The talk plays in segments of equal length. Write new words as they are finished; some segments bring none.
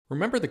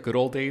Remember the good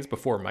old days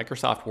before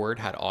Microsoft Word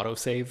had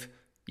autosave?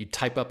 You'd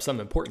type up some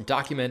important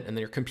document and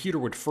then your computer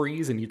would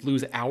freeze and you'd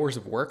lose hours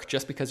of work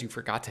just because you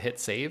forgot to hit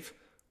save?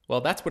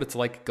 Well, that's what it's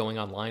like going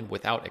online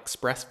without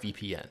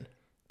ExpressVPN.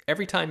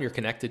 Every time you're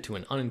connected to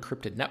an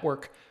unencrypted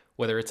network,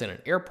 whether it's in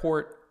an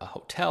airport, a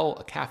hotel,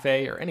 a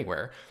cafe, or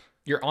anywhere,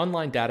 your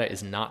online data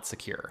is not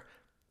secure.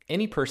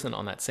 Any person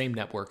on that same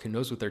network who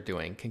knows what they're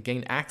doing can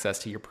gain access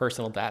to your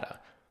personal data.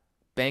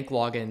 Bank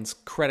logins,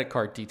 credit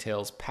card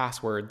details,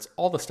 passwords,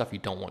 all the stuff you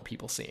don't want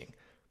people seeing.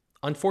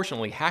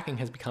 Unfortunately, hacking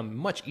has become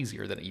much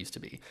easier than it used to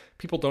be.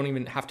 People don't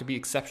even have to be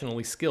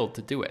exceptionally skilled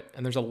to do it,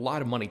 and there's a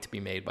lot of money to be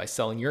made by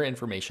selling your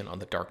information on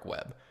the dark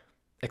web.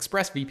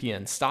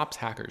 ExpressVPN stops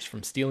hackers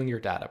from stealing your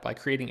data by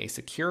creating a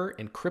secure,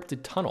 encrypted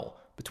tunnel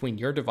between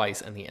your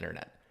device and the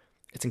internet.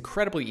 It's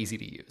incredibly easy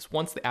to use.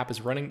 Once the app is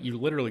running, you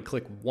literally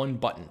click one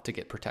button to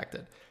get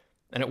protected.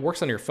 And it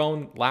works on your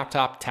phone,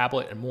 laptop,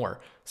 tablet, and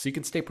more, so you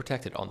can stay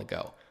protected on the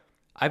go.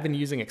 I've been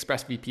using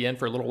ExpressVPN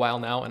for a little while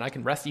now, and I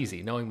can rest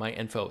easy knowing my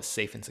info is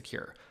safe and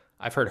secure.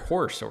 I've heard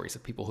horror stories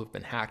of people who've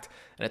been hacked,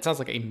 and it sounds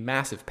like a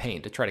massive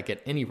pain to try to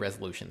get any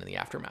resolution in the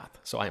aftermath,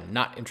 so I am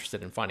not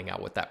interested in finding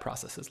out what that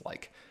process is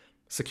like.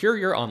 Secure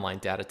your online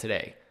data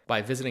today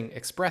by visiting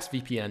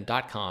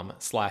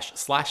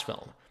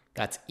expressvpn.com/film.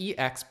 That's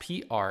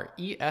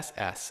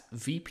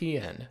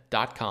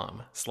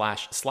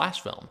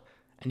expressvpn.com//film,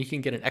 and you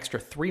can get an extra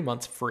 3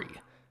 months free.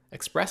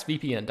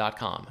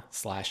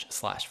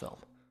 expressvpn.com//film.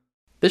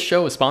 This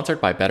show is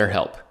sponsored by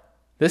BetterHelp.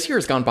 This year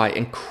has gone by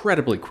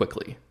incredibly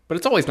quickly, but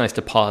it's always nice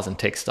to pause and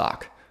take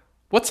stock.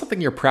 What's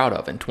something you're proud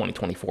of in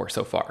 2024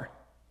 so far?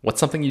 What's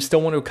something you still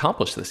want to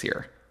accomplish this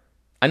year?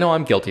 I know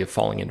I'm guilty of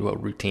falling into a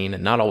routine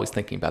and not always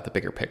thinking about the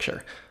bigger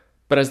picture.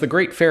 But as the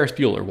great Ferris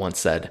Bueller once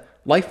said,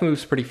 life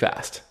moves pretty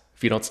fast.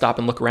 If you don't stop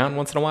and look around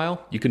once in a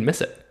while, you can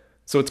miss it.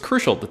 So it's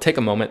crucial to take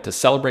a moment to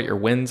celebrate your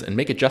wins and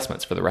make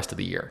adjustments for the rest of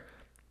the year.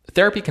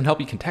 Therapy can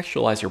help you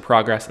contextualize your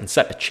progress and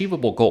set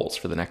achievable goals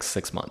for the next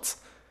 6 months.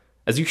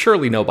 As you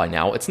surely know by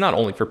now, it's not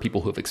only for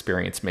people who have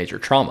experienced major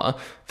trauma.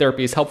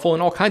 Therapy is helpful in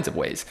all kinds of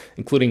ways,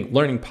 including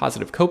learning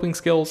positive coping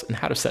skills and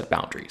how to set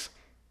boundaries.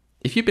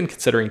 If you've been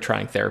considering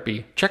trying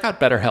therapy, check out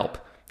BetterHelp.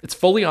 It's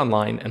fully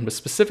online and was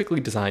specifically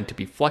designed to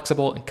be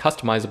flexible and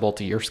customizable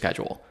to your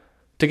schedule.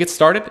 To get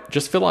started,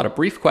 just fill out a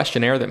brief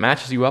questionnaire that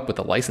matches you up with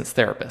a licensed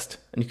therapist,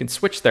 and you can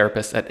switch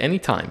therapists at any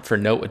time for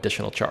no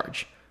additional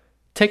charge.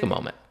 Take a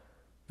moment.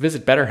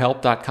 Visit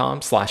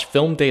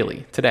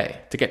betterhelp.com/filmdaily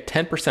today to get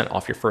 10%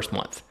 off your first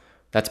month.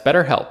 That's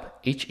BetterHelp,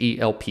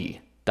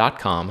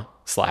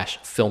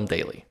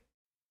 HELP.com/filmdaily.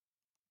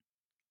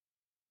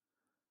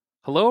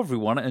 Hello,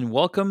 everyone, and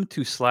welcome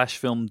to Slash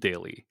Film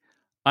Daily.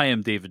 I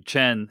am David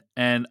Chen,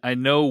 and I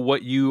know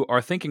what you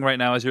are thinking right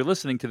now as you're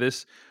listening to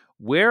this.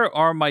 Where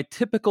are my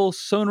typical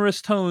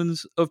sonorous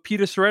tones of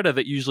Peter Soretta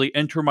that usually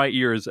enter my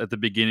ears at the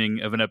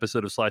beginning of an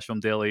episode of Slash Film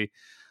Daily?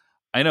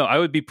 I know I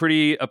would be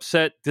pretty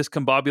upset,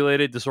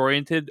 discombobulated,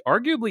 disoriented,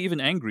 arguably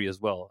even angry as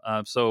well.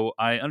 So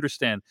I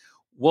understand.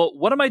 Well,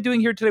 what am I doing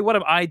here today? What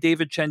am I,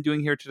 David Chen, doing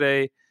here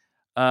today?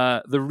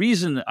 The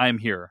reason I'm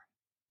here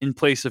in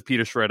place of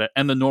Peter Soretta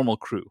and the normal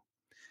crew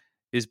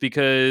is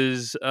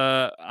because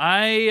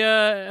I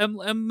am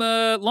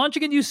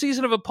launching a new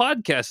season of a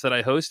podcast that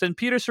I host. And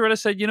Peter Soretta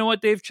said, you know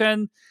what, Dave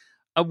Chen,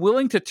 I'm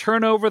willing to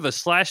turn over the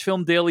Slash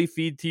Film Daily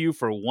feed to you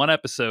for one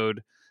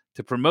episode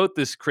to promote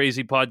this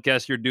crazy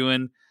podcast you're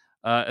doing,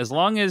 as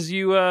long as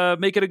you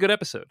make it a good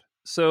episode.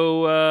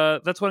 So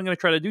that's what I'm going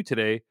to try to do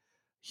today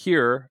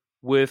here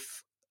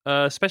with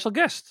a special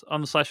guest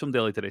on the Slash Film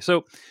Daily today.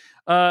 So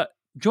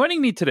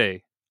joining me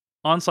today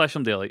on Slash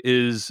Film Daily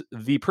is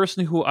the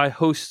person who I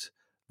host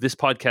this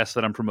podcast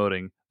that I'm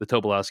promoting, the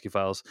Tobolowsky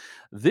Files.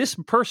 This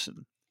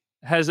person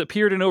has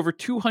appeared in over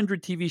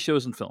 200 TV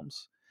shows and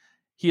films.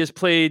 He has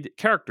played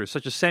characters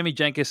such as Sammy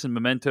Jenkins in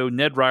Memento,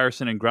 Ned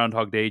Ryerson in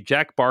Groundhog Day,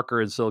 Jack Barker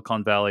in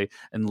Silicon Valley,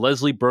 and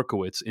Leslie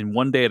Berkowitz in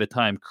One Day at a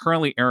Time,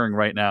 currently airing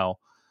right now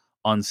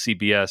on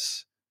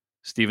CBS.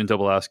 Stephen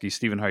Tobolowsky.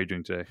 Stephen, how are you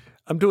doing today?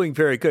 I'm doing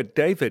very good.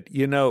 David,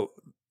 you know,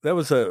 that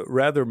was a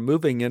rather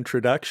moving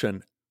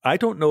introduction. I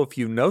don't know if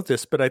you know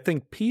this, but I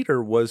think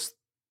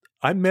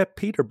I met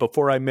Peter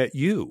before I met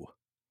you.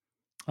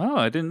 Oh,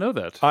 I didn't know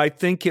that. I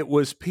think it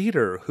was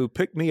Peter who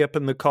picked me up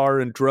in the car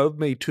and drove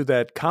me to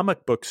that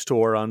comic book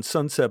store on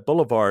Sunset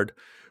Boulevard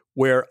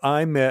where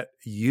I met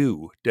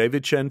you,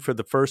 David Chen, for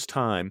the first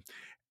time.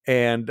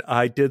 And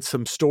I did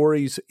some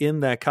stories in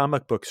that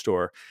comic book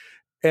store.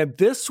 And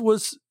this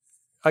was,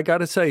 I got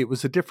to say, it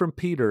was a different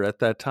Peter at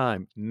that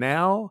time.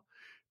 Now,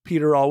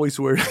 Peter always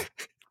wears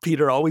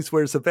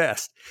a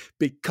vest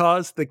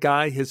because the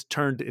guy has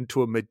turned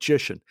into a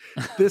magician.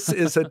 This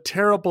is a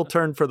terrible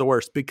turn for the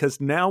worse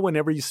because now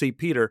whenever you see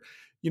Peter,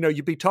 you know,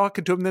 you'd be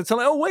talking to him and then say,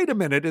 oh, wait a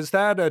minute, is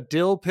that a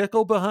dill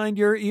pickle behind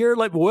your ear?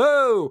 Like,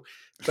 whoa.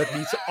 But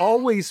he's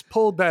always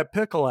pulled that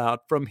pickle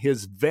out from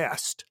his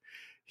vest.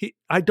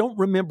 I don't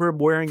remember him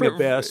wearing a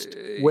vest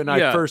when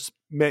I first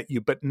met you,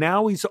 but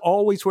now he's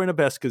always wearing a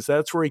vest because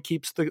that's where he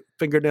keeps the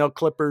fingernail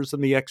clippers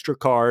and the extra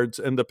cards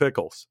and the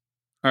pickles.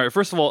 All right.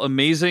 First of all,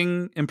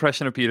 amazing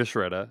impression of Peter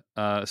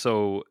Sciretta.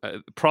 So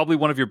probably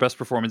one of your best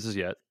performances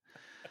yet.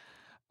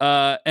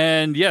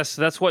 And yes,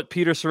 that's what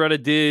Peter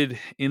Sciretta did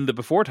in the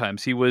before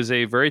times. He was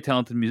a very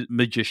talented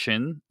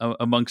magician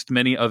amongst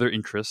many other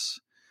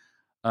interests.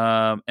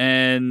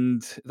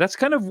 And that's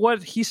kind of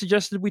what he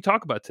suggested we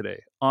talk about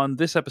today on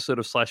this episode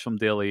of Slash Film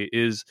Daily.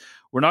 Is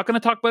we're not going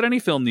to talk about any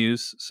film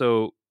news.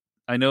 So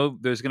I know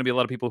there's going to be a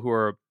lot of people who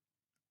are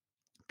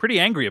pretty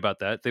angry about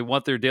that. They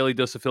want their daily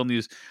dose of film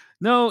news.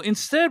 No,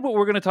 instead, what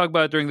we're going to talk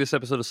about during this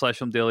episode of Slash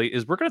Film Daily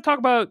is we're going to talk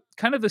about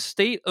kind of the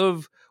state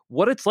of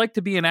what it's like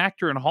to be an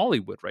actor in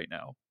Hollywood right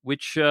now,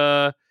 which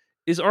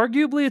is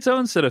arguably its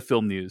own set of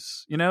film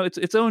news. You know, it's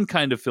its own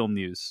kind of film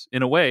news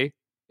in a way,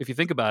 if you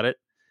think about it.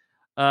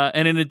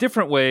 And in a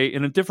different way,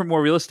 in a different,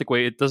 more realistic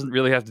way, it doesn't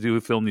really have to do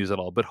with film news at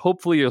all. But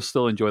hopefully you'll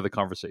still enjoy the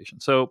conversation.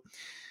 So,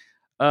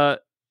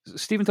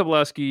 Stephen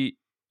Tobolowsky,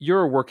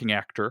 you're a working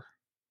actor.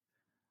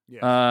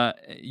 Yes.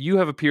 You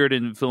have appeared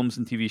in films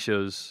and TV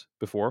shows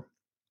before.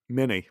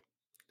 Many.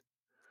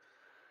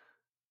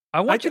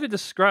 I want you to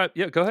describe.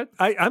 Yeah, go ahead.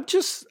 I'm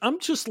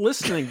just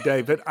listening,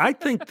 David. I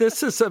think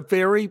this is a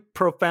very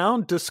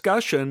profound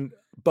discussion,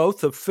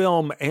 both of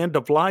film and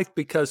of life,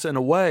 because in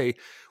a way,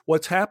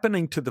 what's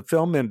happening to the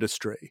film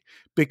industry,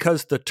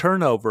 because the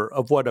turnover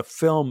of what a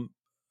film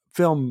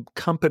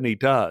company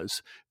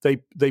does,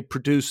 they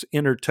produce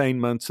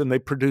entertainments and they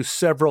produce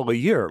several a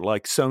year,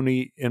 like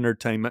Sony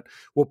Entertainment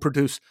will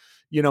produce,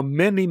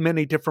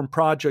 many different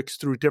projects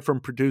through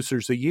different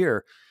producers a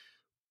year.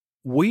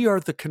 We are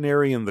the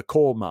canary in the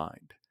coal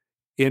mine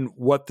in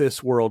what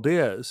this world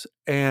is.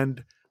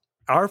 And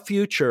our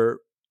future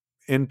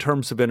in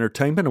terms of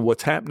entertainment and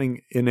what's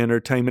happening in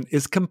entertainment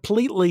is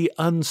completely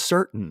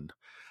uncertain.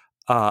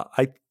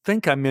 I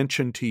think I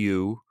mentioned to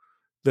you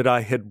that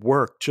I had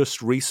worked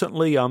just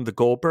recently on the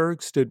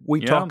Goldbergs. Did we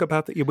talk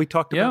about that? We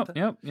talked about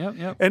that?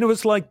 Yeah. And it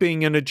was like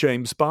being in a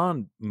James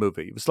Bond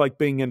movie. It was like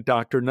being in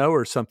Dr. No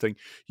or something.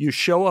 You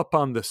show up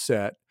on the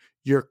set.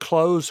 Your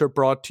clothes are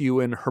brought to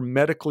you in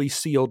hermetically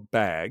sealed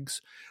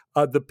bags.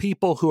 The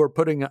people who are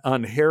putting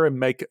on hair and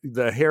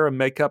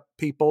makeup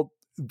people,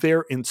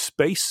 they're in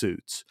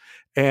spacesuits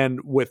and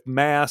with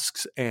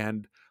masks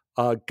and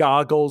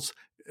goggles,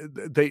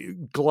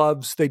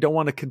 gloves. They don't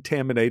want to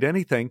contaminate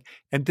anything.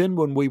 And then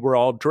when we were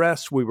all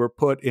dressed, we were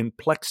put in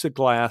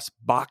plexiglass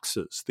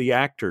boxes. The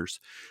actors,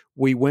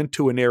 we went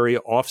to an area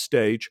off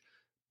stage,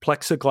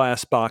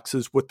 plexiglass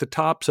boxes with the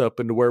tops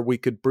open to where we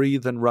could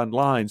breathe and run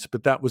lines,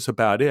 but that was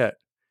about it.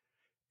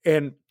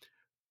 And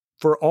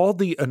for all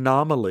the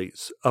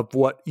anomalies of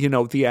what,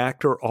 the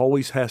actor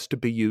always has to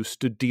be used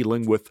to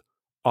dealing with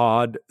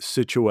odd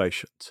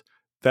situations.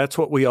 That's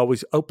what we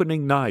always,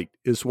 opening night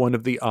is one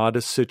of the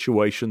oddest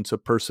situations a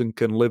person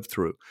can live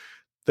through.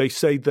 They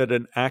say that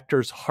an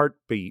actor's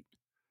heartbeat,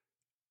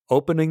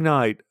 opening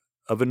night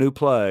of a new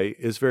play,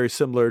 is very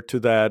similar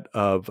to that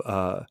of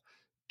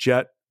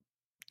jet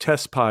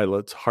test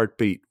pilot's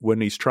heartbeat when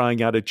he's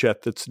trying out a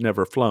jet that's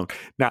never flown.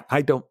 Now,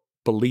 I don't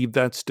believe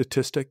that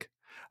statistic.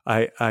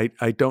 I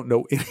don't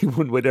know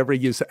anyone would ever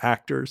use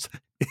actors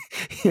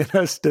in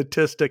a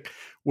statistic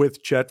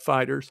with jet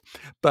fighters,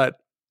 but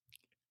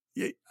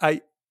you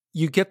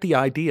get the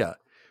idea.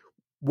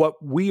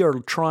 What we are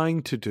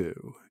trying to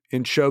do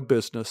in show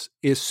business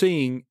is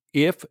seeing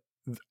if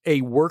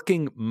a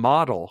working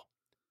model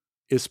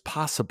is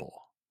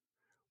possible.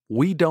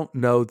 We don't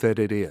know that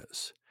it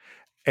is.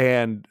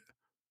 And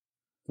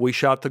we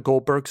shot the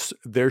Goldbergs.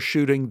 They're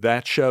shooting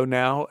that show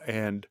now,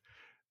 and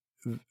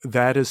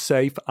that is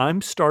safe.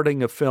 I'm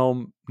starting a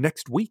film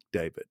next week,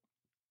 David.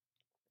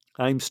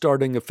 I'm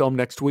starting a film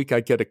next week.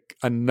 I get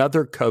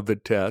another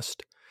COVID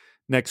test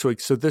next week.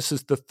 So this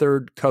is the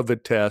third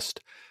COVID test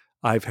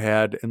I've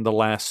had in the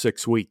last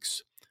 6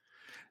 weeks.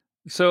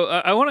 So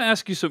I want to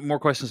ask you some more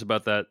questions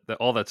about that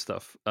all that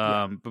stuff.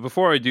 But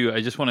before I do, I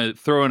just want to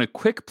throw in a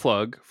quick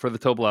plug for the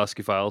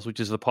Tobolowsky Files, which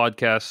is the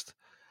podcast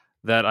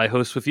that I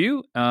host with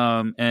you.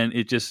 And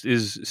it just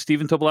is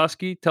Stephen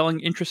Tobolowsky telling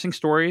interesting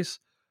stories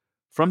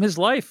from his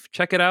life.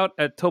 Check it out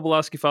at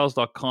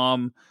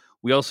tobolowskyfiles.com.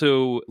 We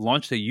also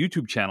launched a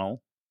YouTube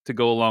channel to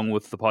go along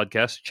with the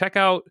podcast. Check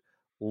out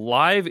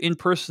live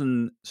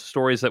in-person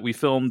stories that we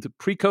filmed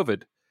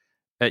pre-COVID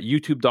at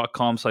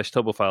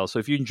youtube.com/tobofiles. So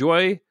if you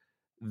enjoy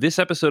this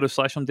episode of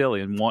Slash Film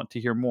Daily and want to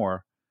hear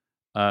more,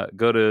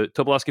 go to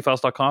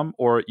tobolowskyfiles.com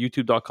or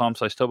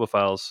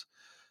youtube.com/tobofiles.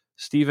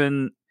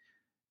 Stephen,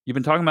 you've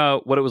been talking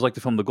about what it was like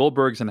to film the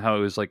Goldbergs and how it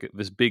was like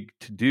this big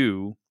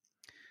to-do.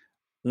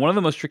 One of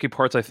the most tricky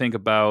parts, I think,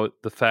 about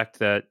the fact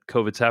that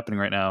COVID's happening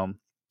right now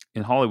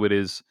in Hollywood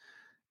is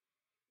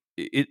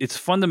it's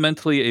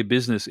fundamentally a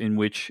business in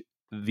which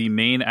the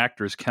main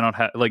actors cannot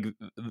have, like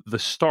the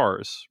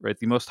stars, right?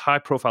 The most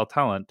high-profile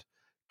talent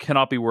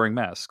cannot be wearing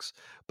masks.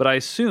 But I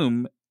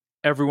assume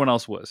everyone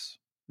else was,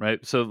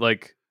 right? So,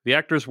 like, the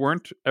actors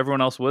weren't,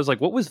 everyone else was.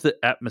 Like, what was the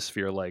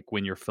atmosphere like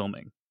when you're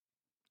filming?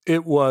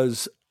 It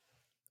was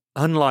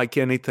unlike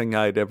anything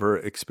I'd ever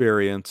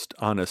experienced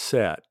on a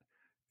set.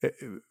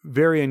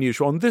 Very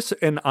unusual.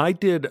 And I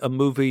did a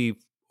movie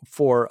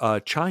for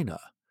China,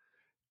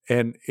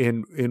 and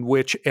in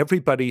which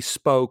everybody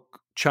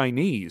spoke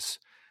Chinese,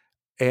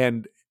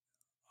 and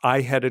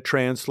I had a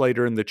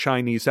translator and the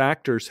Chinese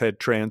actors had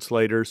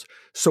translators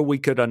so we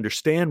could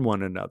understand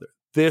one another.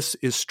 This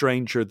is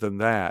stranger than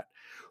that.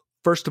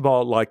 First of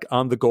all, like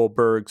on the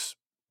Goldbergs,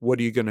 what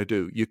are you going to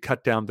do? You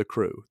cut down the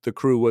crew. The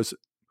crew was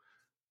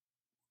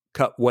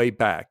cut way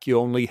back. You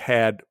only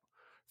had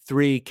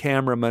 3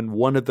 cameramen,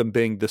 one of them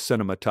being the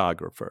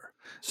cinematographer.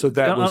 So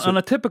that was on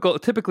a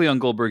typically on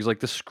Goldbergs, like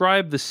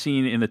describe the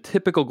scene in a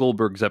typical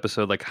Goldbergs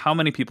episode. Like how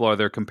many people are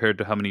there compared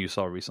to how many you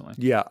saw recently?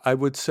 Yeah, I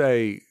would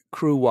say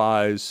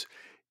crew-wise,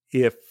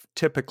 if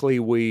typically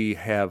we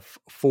have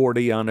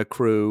 40 on a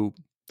crew,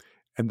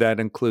 and that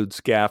includes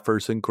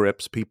gaffers and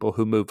grips, people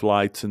who move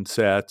lights and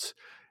sets,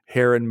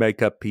 hair and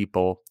makeup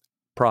people,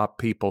 prop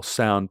people,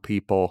 sound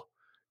people,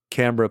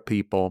 camera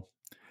people,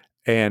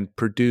 and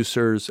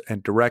producers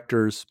and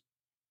directors,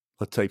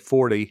 let's say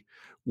 40,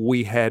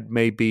 we had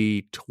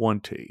maybe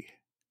 20.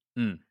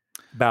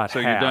 About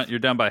so half. You're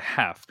down by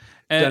half.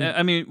 And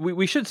I mean,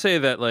 we should say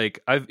that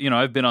like I've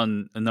been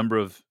on a number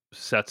of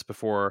sets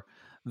before.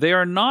 They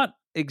are not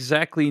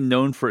exactly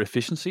known for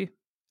efficiency.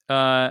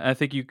 I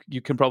think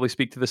you can probably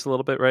speak to this a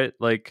little bit, right?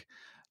 Like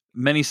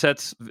many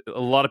sets, a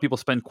lot of people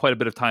spend quite a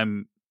bit of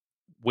time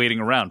waiting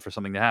around for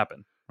something to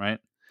happen, right?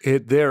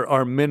 There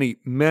are many,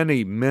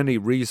 many, many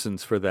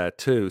reasons for that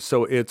too.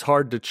 So it's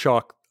hard to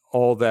chalk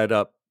all that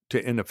up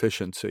to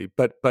inefficiency,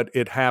 but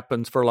it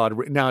happens for a lot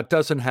of now. It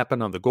doesn't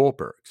happen on the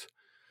Goldbergs.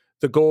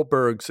 The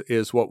Goldbergs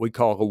is what we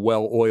call a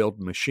well-oiled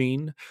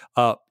machine,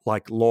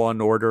 like Law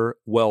and Order,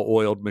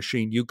 well-oiled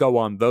machine. You go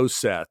on those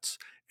sets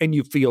and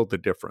you feel the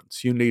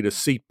difference. You need a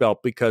seatbelt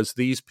because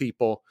these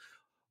people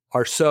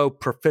are so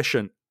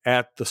proficient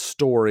at the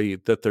story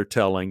that they're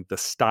telling, the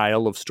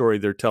style of story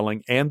they're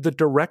telling, and the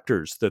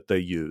directors that they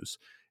use.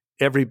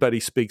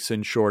 Everybody speaks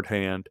in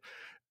shorthand.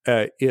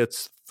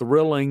 It's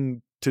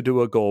thrilling to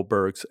do a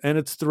Goldbergs, and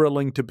it's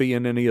thrilling to be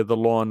in any of the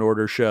Law and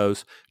Order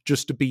shows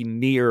just to be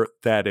near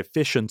that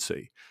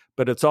efficiency.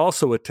 But it's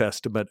also a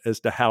testament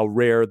as to how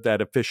rare that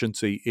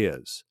efficiency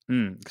is.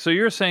 So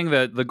you're saying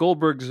that the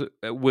Goldbergs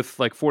with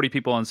like 40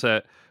 people on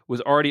set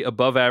was already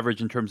above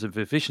average in terms of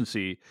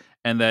efficiency,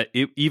 and that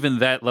even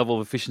that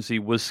level of efficiency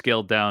was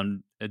scaled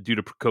down due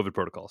to COVID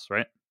protocols,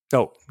 right?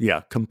 Oh, yeah,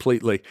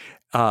 completely.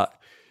 I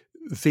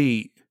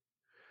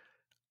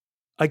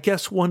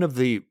guess one of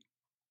the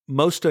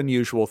most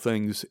unusual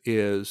things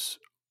is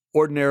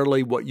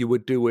ordinarily what you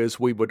would do is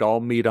we would all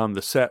meet on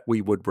the set,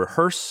 we would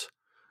rehearse,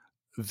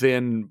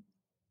 then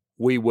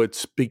we would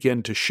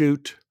begin to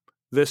shoot.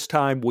 This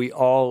time we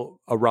all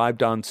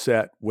arrived on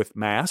set with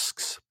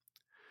masks.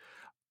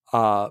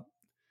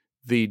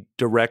 The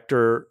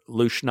director,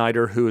 Lou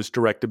Schneider, who has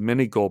directed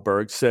many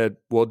Goldbergs, said,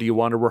 well, do you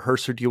want to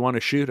rehearse or do you want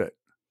to shoot it?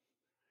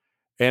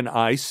 And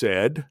I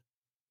said,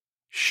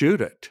 shoot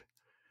it.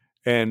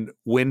 And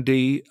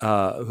Wendy,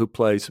 who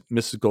plays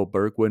Mrs.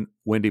 Goldberg,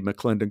 Wendy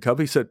McClendon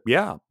Covey, said,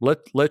 yeah,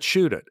 let's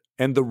shoot it.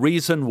 And the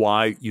reason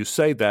why you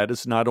say that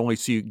is not only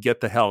so you can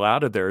get the hell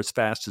out of there as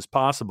fast as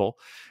possible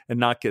and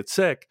not get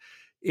sick,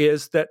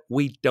 is that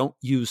we don't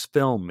use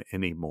film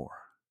anymore.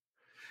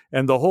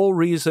 And the whole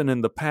reason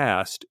in the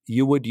past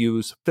you would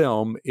use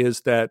film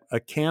is that a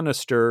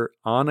canister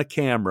on a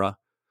camera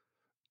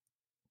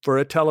for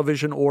a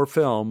television or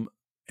film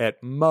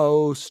at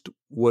most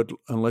would,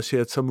 unless you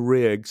had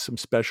some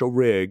special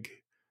rig,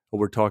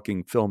 we're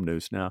talking film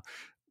news now,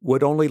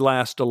 would only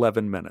last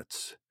 11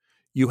 minutes.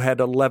 You had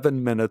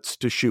 11 minutes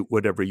to shoot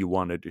whatever you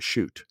wanted to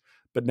shoot.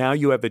 But now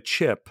you have a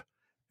chip.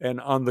 And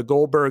on the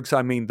Goldbergs,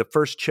 I mean, the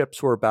first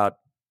chips were about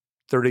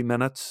 30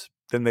 minutes.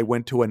 Then they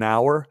went to an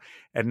hour.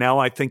 And now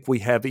I think we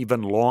have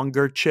even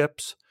longer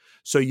chips.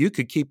 So you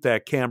could keep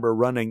that camera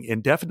running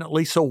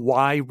indefinitely. So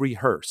why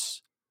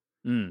rehearse?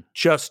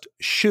 Just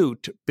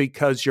shoot,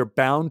 because you're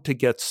bound to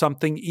get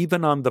something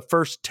even on the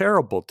first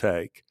terrible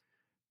take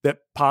that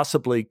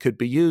possibly could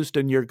be used,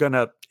 and you're going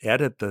to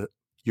edit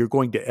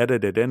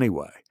it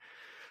anyway.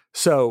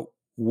 So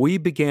we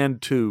began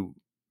to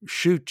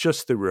shoot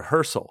just the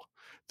rehearsal.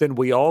 Then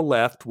we all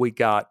left. We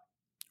got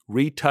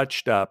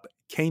retouched up,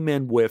 came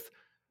in with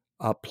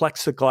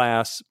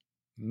plexiglass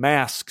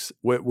masks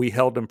we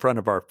held in front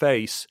of our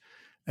face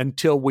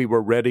until we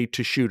were ready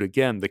to shoot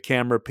again. The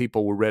camera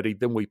people were ready.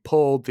 Then we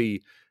pulled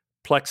the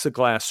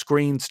plexiglass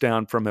screens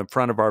down from in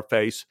front of our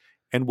face,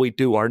 and we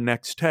do our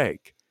next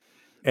take.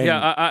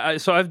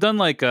 And so I've done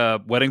like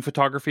wedding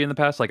photography in the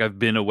past. Like I've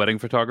been a wedding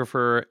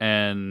photographer,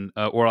 and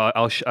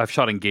I've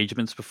shot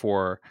engagements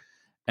before,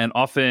 and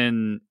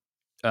often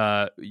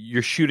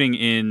you're shooting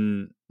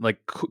in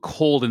like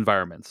cold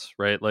environments,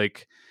 right?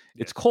 Like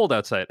it's cold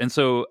outside, and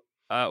so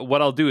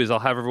what I'll do is I'll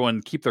have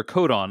everyone keep their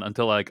coat on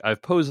until like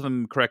I've posed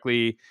them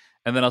correctly,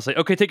 and then I'll say,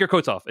 okay, take your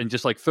coats off, and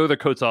just like throw their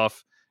coats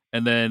off,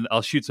 and then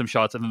I'll shoot some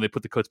shots, and then they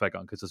put the coats back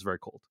on because it's very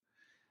cold.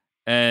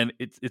 And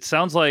it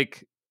sounds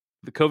like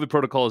the COVID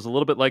protocol is a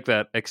little bit like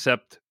that,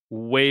 except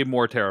way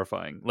more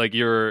terrifying. Like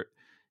you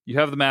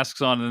have the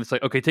masks on, and it's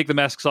like, okay, take the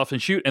masks off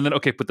and shoot, and then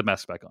okay, put the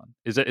masks back on.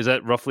 Is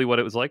that roughly what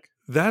it was like?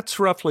 That's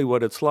roughly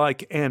what it's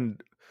like. And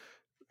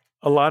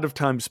a lot of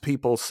times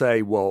people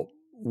say, well,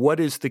 what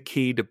is the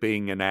key to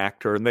being an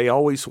actor? And they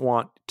always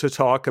want to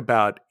talk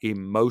about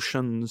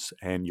emotions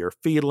and your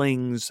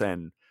feelings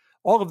and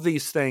all of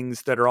these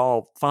things that are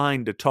all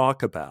fine to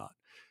talk about.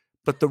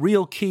 But the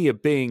real key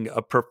of being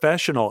a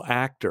professional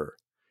actor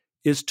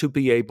is to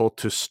be able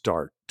to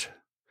start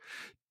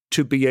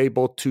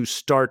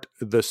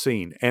the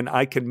scene. And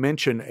I can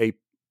mention a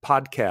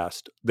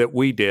podcast that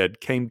we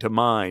did came to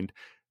mind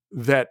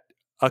that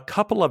a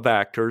couple of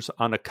actors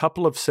on a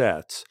couple of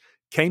sets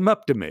came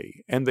up to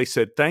me and they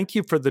said, thank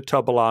you for the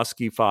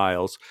Tobolowsky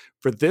Files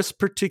for this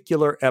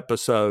particular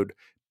episode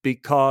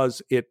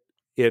because it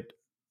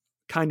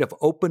kind of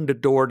opened a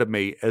door to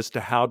me as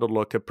to how to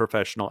look at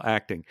professional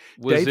acting.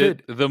 Was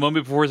David, it The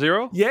Moment Before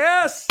Zero?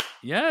 Yes.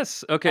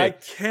 Yes. Okay. I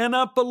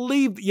cannot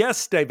believe.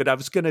 Yes, David, I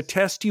was going to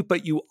test you,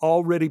 but you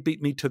already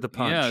beat me to the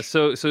punch. Yeah.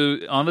 So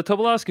on the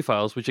Tobolowsky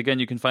Files, which again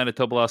you can find at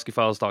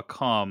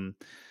tobolowskyfiles.com,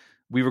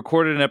 we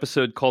recorded an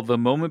episode called The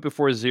Moment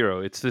Before Zero.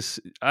 It's this,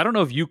 I don't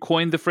know if you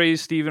coined the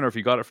phrase, Stephen, or if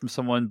you got it from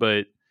someone,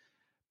 but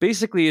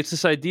basically it's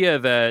this idea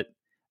that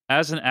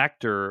as an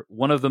actor,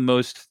 one of the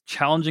most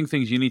challenging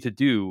things you need to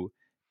do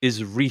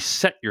is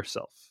reset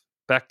yourself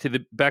back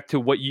to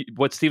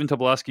what Stephen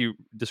Tobolowsky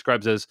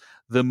describes as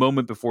the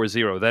moment before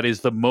zero. That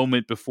is the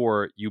moment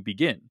before you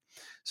begin.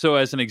 So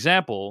as an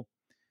example,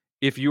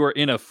 if you are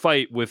in a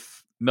fight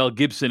with Mel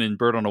Gibson in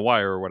Bird on a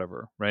Wire or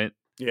whatever, right?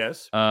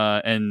 Yes.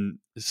 Or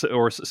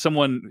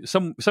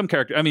some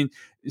character. I mean,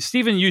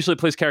 Stephen usually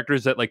plays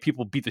characters that like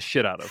people beat the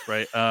shit out of,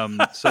 right?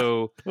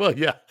 Well,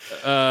 yeah.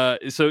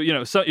 So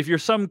if you're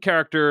some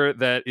character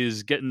that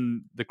is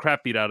getting the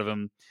crap beat out of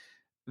him,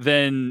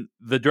 then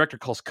the director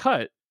calls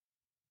cut.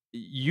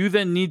 You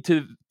then need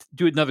to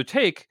do another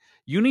take.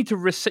 You need to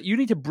reset. You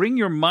need to bring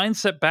your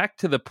mindset back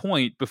to the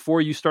point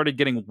before you started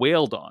getting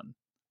wailed on,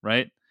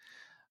 right?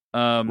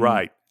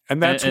 Right.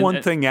 And that's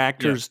one thing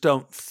actors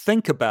don't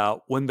think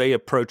about when they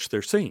approach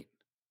their scene.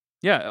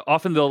 Yeah,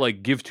 often they'll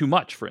like give too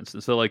much. For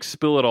instance, they'll like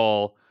spill it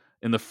all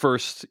in the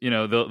first.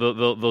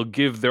 They'll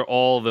give their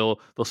all.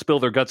 They'll spill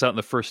their guts out in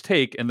the first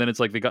take, and then it's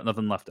like they got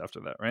nothing left after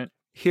that, right?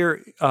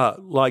 Here,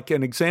 like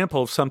an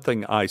example of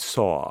something I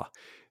saw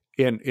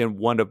in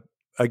one of,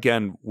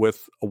 again,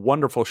 with a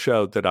wonderful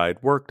show that I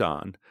had worked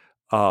on,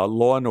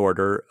 Law and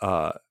Order,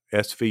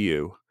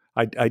 SVU.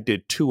 I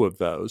did two of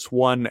those,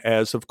 one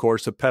as, of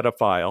course, a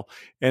pedophile,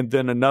 and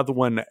then another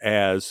one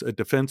as a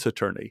defense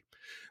attorney.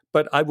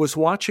 But I was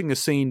watching a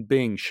scene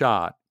being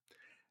shot,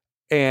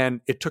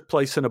 and it took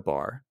place in a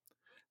bar,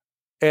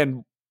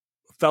 and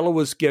a fellow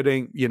was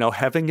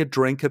having a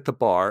drink at the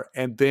bar,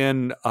 and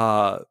then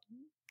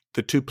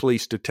the two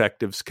police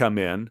detectives come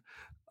in,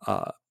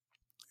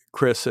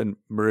 Chris and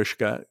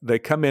Mariska. They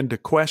come in to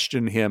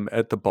question him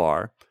at the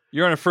bar.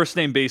 You're on a first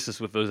name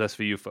basis with those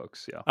SVU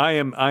folks, yeah. I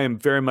am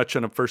very much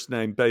on a first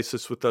name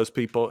basis with those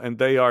people, and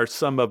they are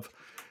some of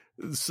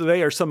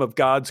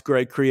God's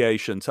great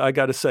creations. I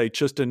got to say,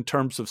 just in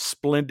terms of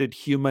splendid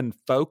human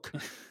folk,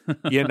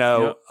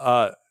 yep.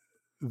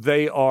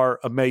 They are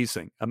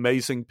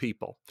amazing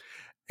people.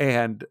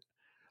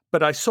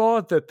 But I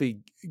saw that the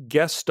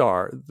guest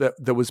star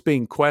that was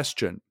being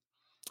questioned,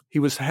 he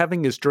was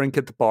having his drink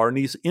at the bar, and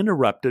he's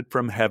interrupted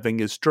from having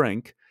his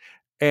drink,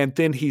 and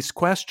then he's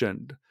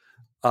questioned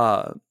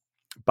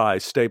by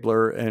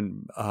Stabler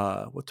and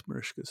what's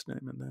Mariska's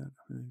name in that?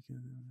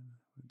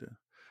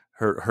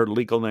 Her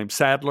legal name,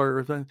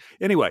 Sadler.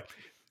 Anyway,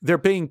 they're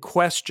being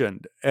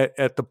questioned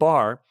at the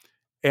bar,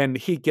 and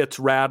he gets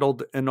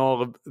rattled and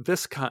all of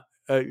this kind.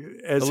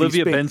 As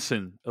Olivia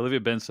Benson,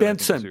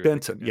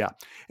 yeah.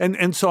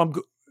 And so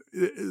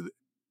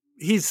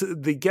he's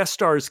the guest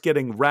star is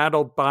getting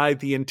rattled by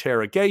the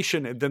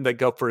interrogation, and then they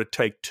go for a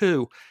take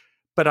two.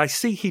 But I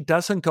see he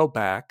doesn't go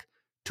back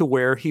to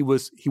where he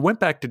was. He went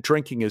back to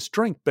drinking his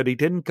drink, but he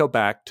didn't go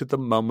back to the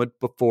moment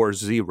before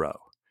zero.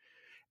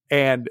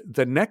 And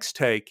the next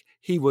take,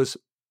 he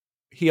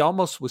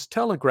almost was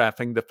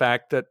telegraphing the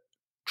fact that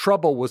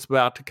trouble was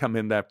about to come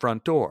in that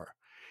front door.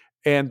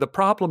 And the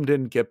problem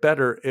didn't get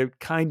better. It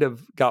kind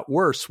of got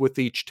worse with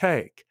each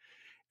take.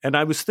 And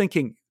I was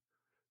thinking,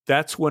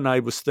 that's when I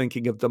was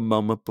thinking of the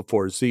moment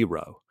before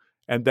zero.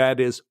 And that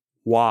is,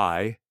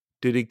 why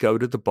did he go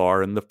to the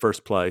bar in the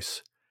first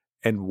place?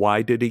 And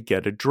why did he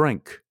get a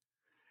drink?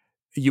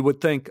 You would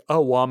think,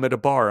 oh, well, I'm at a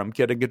bar, I'm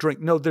getting a drink.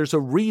 No, there's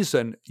a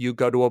reason you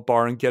go to a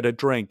bar and get a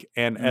drink.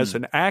 And as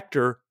an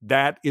actor,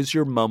 that is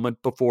your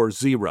moment before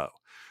zero.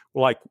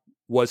 Like,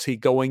 was he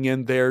going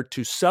in there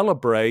to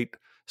celebrate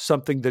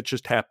something that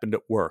just happened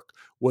at work?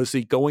 Was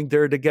he going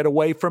there to get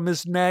away from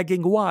his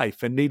nagging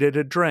wife and needed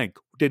a drink?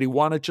 Did he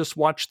want to just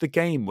watch the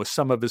game with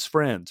some of his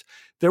friends?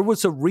 There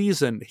was a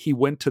reason he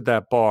went to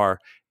that bar,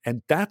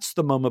 and that's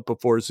the moment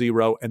before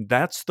zero, and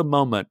that's the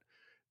moment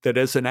that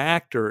as an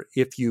actor,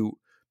 if you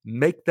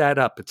make that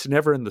up, it's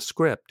never in the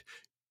script.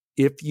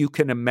 If you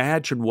can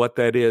imagine what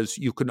that is,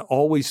 you can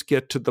always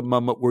get to the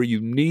moment where you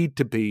need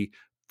to be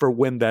for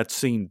when that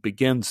scene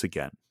begins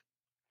again.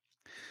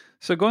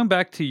 So going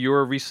back to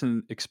your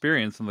recent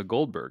experience on the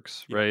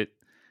Goldbergs, right?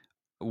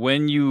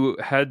 When you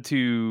had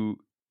to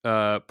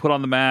put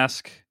on the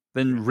mask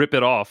then rip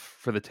it off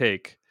for the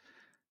take.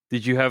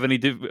 Did you have any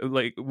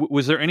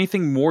was there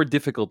anything more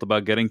difficult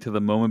about getting to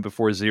the moment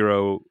before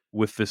zero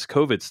with this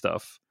COVID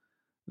stuff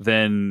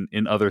than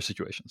in other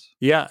situations?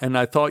 Yeah, and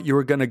I thought you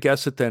were going to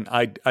guess it then.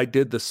 I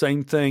did the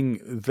same thing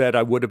that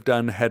I would have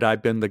done had I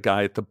been the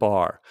guy at the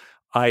bar.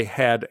 I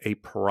had a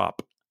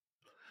prop.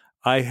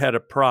 I had a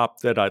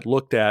prop that I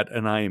looked at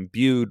and I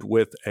imbued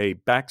with a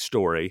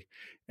backstory,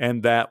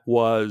 and that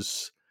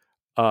was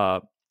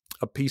a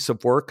piece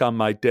of work on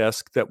my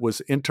desk that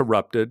was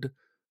interrupted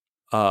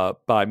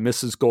by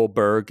Mrs.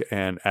 Goldberg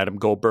and Adam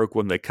Goldberg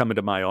when they come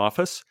into my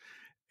office.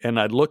 And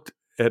I looked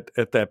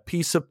at that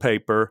piece of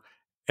paper,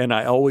 and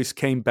I always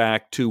came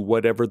back to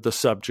whatever the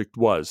subject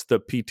was, the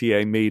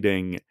PTA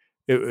meeting,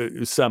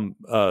 some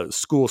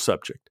school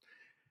subject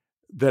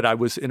that I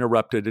was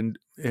interrupted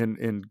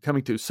in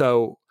coming to.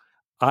 So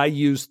I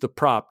used the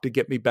prop to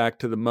get me back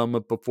to the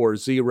moment before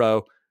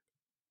zero,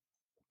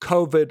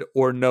 COVID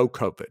or no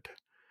COVID.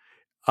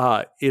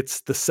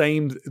 It's the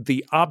same,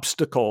 the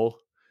obstacle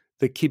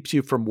that keeps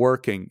you from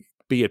working,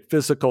 be it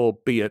physical,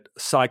 be it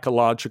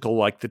psychological,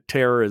 like the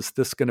terror, is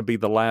this going to be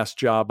the last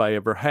job I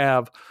ever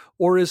have?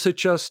 Or is it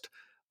just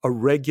a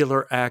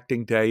regular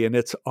acting day and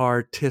it's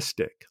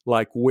artistic?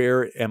 Like,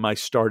 where am I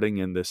starting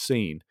in this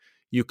scene?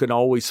 You can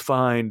always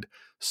find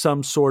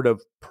some sort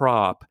of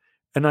prop.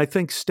 And I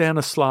think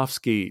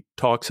Stanislavski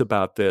talks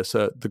about this,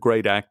 the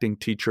great acting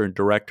teacher and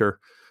director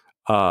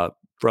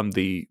from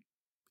the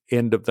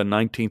end of the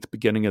 19th,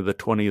 beginning of the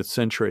 20th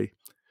century,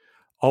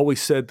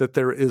 always said that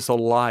there is a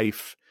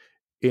life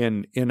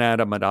in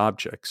inanimate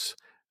objects.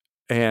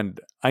 And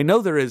I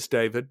know there is,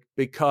 David,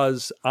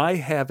 because I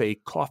have a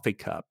coffee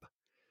cup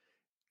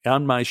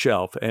on my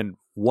shelf. And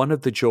one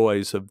of the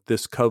joys of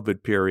this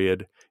COVID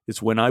period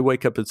is when I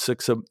wake up at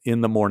 6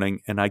 in the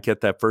morning and I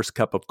get that first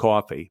cup of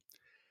coffee,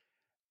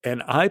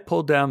 and I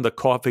pull down the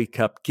coffee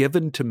cup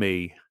given to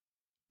me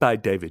by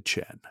David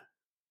Chen.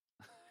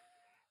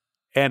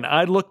 And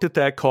I looked at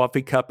that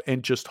coffee cup,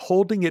 and just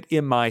holding it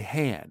in my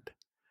hand,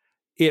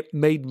 it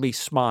made me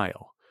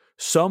smile.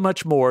 So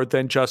much more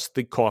than just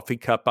the coffee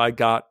cup I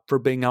got for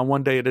being on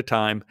One Day at a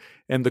Time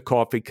and the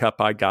coffee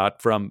cup I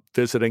got from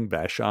visiting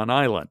Vashon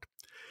Island.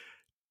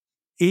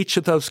 Each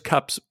of those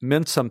cups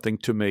meant something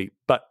to me,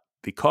 but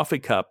the coffee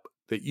cup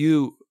that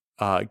you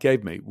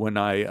gave me when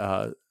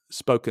I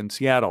spoke in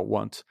Seattle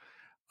once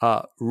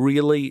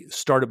really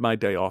started my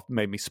day off,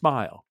 made me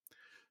smile.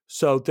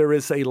 So there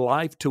is a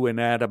life to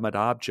inanimate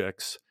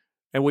objects.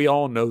 And we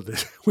all know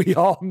this. We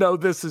all know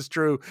this is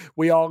true.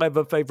 We all have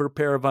a favorite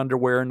pair of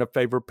underwear and a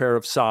favorite pair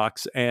of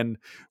socks. And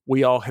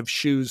we all have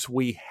shoes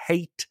we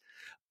hate,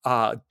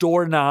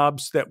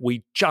 doorknobs that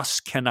we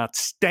just cannot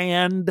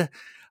stand.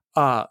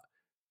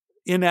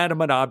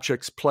 Inanimate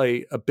objects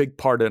play a big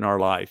part in our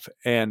life.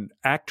 And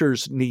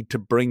actors need to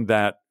bring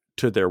that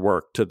to their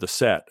work, to the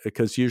set,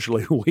 because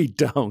usually we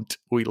don't.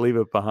 We leave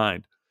it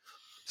behind.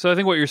 So I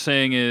think what you're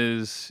saying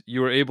is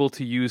you were able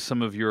to use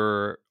some of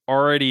your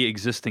already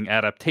existing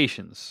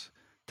adaptations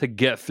to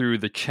get through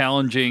the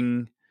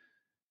challenging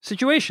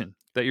situation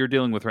that you're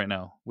dealing with right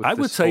now. I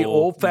would say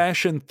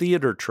old-fashioned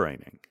theater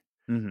training.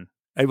 Mm-hmm.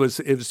 It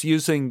was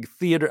using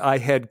theater. I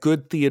had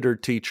good theater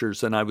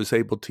teachers, and I was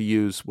able to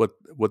use what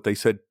they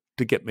said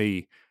to get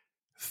me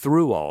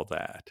through all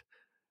that.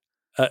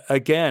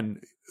 Again,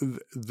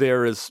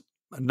 there is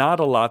not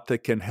a lot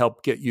that can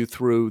help get you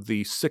through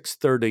the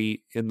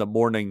 6:30 in the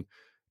morning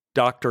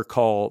doctor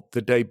call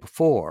the day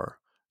before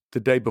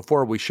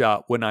we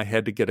shot, when I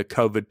had to get a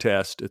COVID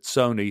test at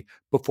Sony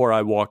before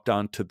I walked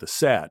onto the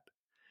set.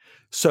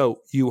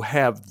 So you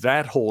have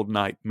that whole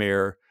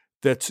nightmare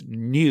that's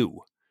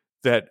new,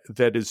 that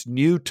is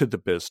new to the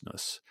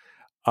business.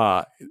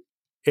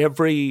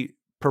 Every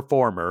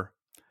performer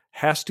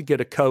has to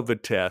get a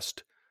COVID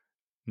test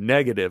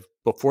negative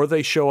before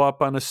they show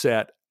up on a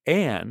set,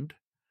 and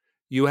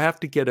you have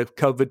to get a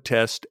COVID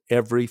test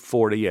every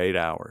 48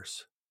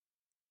 hours.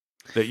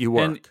 That you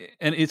work.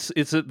 And it's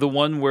the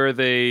one where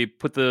they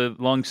put the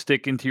long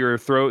stick into your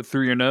throat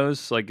through your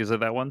nose? Like, is it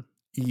that one?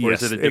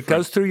 Yes, it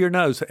goes through your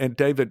nose. And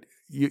David,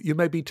 you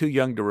may be too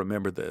young to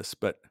remember this,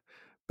 but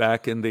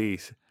back in the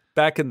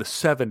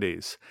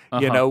 70s,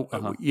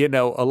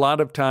 a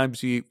lot of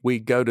times we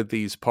go to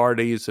these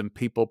parties and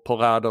people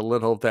pull out a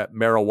little of that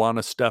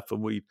marijuana stuff,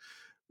 and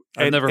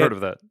I've never heard of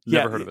that.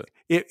 Never heard of it.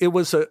 It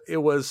was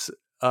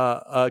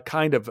a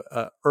kind of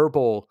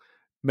herbal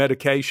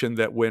medication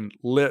that, when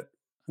lit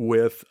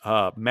with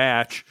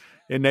match,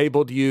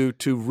 enabled you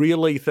to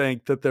really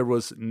think that there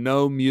was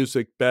no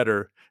music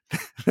better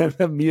than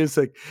the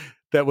music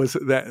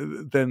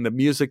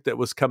that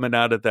was coming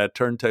out of that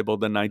turntable in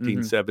the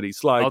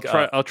 1970s. Like,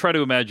 I'll try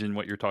to imagine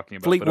what you're talking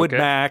about. Fleetwood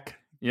Mac.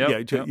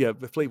 Yeah,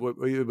 Fleetwood.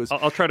 It was.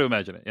 I'll try to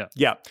imagine it. Yeah.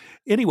 Yeah.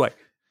 Anyway,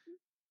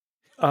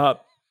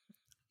 what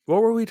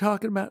were we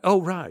talking about?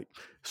 Oh, right.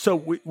 So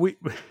we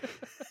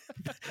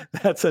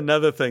that's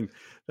another thing.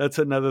 That's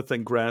another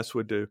thing grass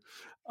would do.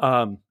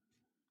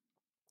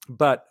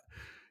 But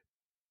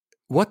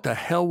What the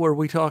hell were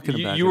we talking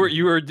about? You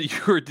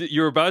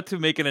were about to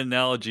make an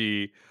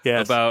analogy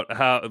about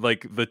how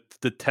like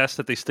the test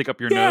that they stick up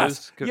your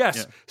nose. Yes.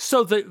 Yeah.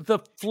 So the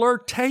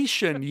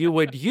flirtation you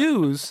would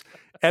use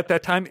at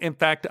that time. In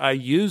fact, I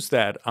used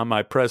that on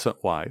my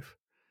present wife,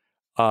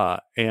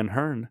 Ann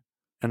Hearn,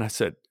 and I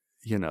said,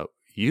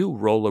 you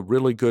roll a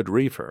really good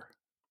reefer,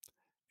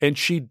 and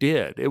she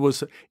did.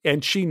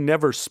 And she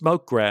never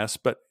smoked grass,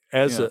 but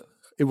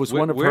it was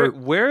one of her.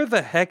 Where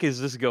the heck is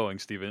this going,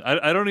 Stephen?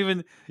 I don't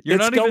even. You're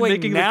it's not even going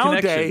making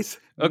nowadays.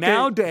 The connection. Okay.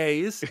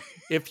 Nowadays,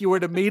 if you were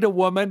to meet a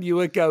woman, you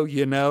would go,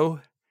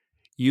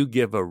 you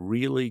give a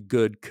really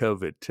good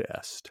COVID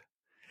test.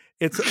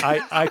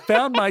 I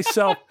found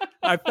myself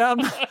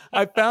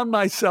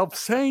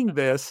saying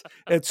this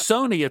at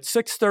Sony at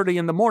 6:30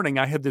 in the morning.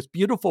 I had this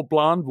beautiful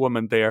blonde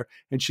woman there,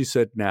 and she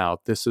said, "Now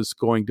this is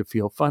going to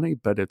feel funny,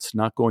 but it's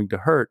not going to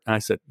hurt." And I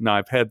said, "No,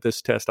 I've had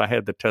this test. I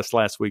had the test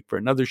last week for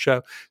another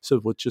show, so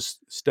we'll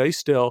just stay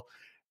still."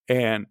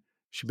 And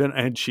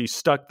she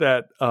stuck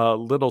that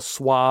little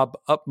swab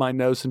up my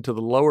nose into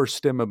the lower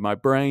stem of my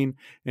brain,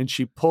 and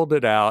she pulled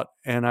it out,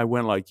 and I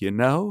went like,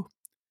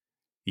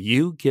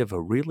 you give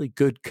a really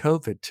good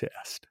COVID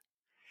test.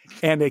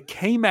 And it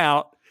came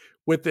out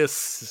with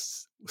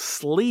this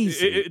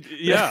sleazy,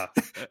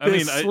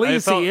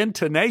 sleazy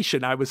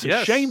intonation. I was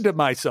ashamed of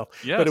myself,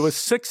 but it was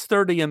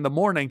 6:30 in the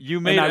morning. You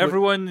made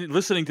everyone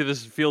listening to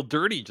this feel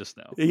dirty just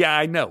now. Yeah,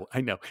 I know.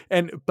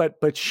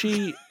 But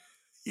she,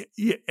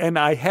 and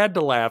I had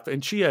to laugh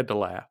and she had to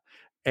laugh.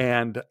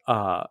 And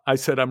I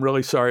said, I'm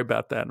really sorry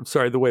about that. I'm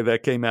sorry the way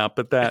that came out,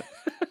 but that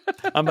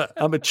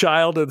I'm a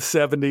child of the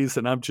 70s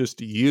and I'm just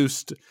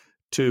used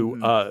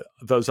to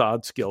those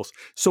odd skills.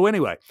 So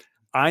anyway,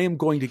 I am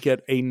going to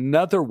get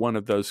another one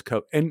of those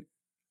and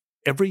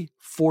every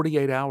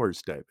 48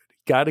 hours, David.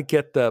 Got to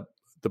get the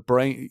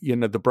brain,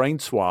 the brain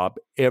swab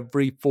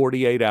every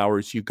 48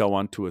 hours you go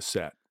onto a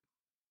set.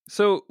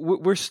 So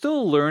we're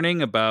still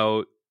learning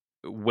about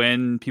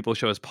when people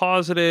show us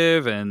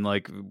positive, and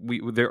like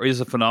there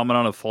is a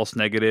phenomenon of false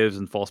negatives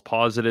and false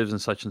positives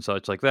and such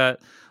like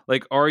that.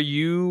 Like, are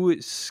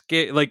you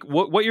scared? Like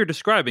what you're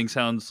describing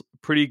sounds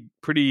pretty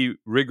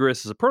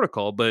rigorous as a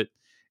protocol, but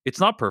it's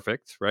not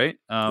perfect, right?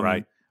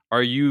 Right.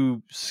 Are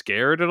you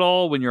scared at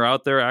all when you're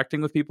out there acting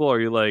with people? Are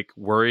you like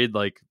worried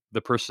like the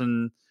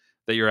person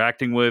that you're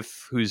acting with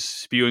who's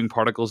spewing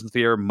particles into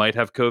the air might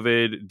have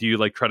COVID? Do you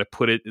like try to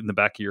put it in the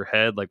back of your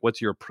head? Like,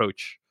 what's your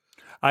approach?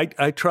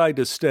 I try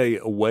to stay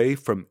away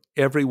from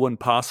everyone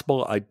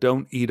possible. I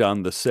don't eat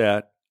on the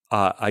set.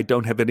 I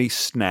don't have any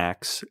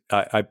snacks.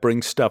 I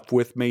bring stuff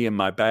with me in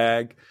my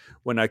bag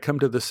when I come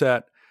to the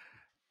set.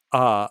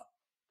 I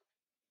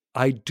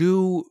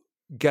do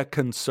get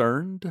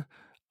concerned.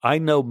 I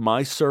know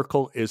my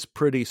circle is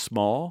pretty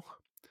small,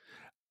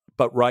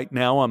 but right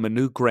now I'm a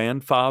new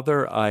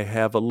grandfather. I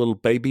have a little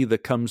baby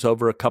that comes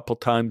over a couple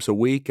times a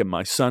week, and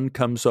my son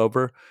comes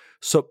over.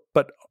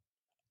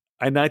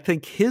 And I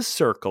think his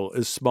circle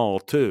is small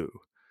too.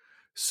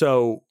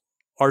 So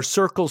our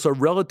circles are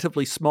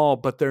relatively small,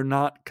 but they're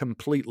not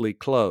completely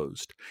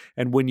closed.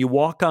 And when you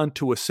walk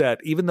onto a set,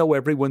 even though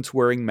everyone's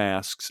wearing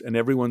masks and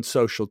everyone's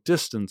social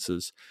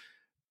distances,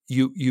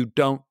 you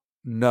don't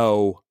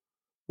know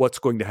what's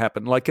going to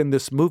happen. Like in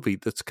this movie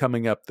that's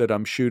coming up that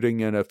I'm shooting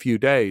in a few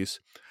days,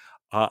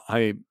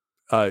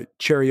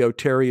 Cherry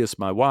O'Terry is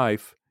my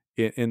wife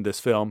in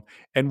this film,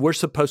 and we're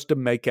supposed to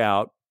make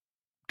out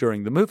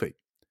during the movie.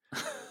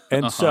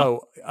 And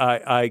so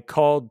I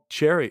called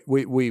Cherry.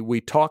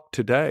 We talked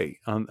today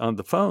on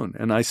the phone,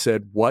 and I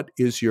said, "What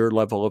is your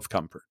level of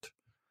comfort?"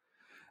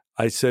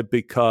 I said,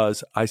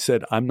 because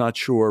I'm not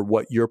sure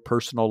what your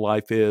personal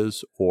life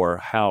is or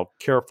how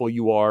careful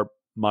you are.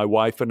 My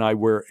wife and I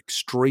were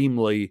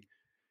extremely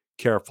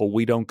careful.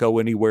 We don't go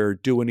anywhere,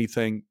 do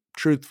anything.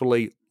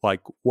 Truthfully,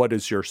 like, what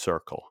is your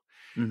circle?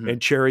 Mm-hmm.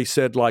 And Cherry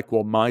said, like,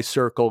 well, my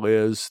circle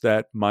is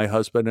that my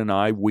husband and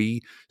I,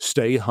 we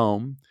stay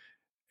home,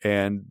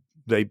 and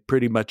they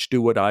pretty much do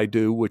what I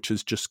do, which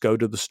is just go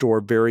to the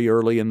store very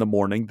early in the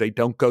morning. They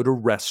don't go to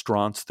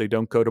restaurants. They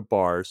don't go to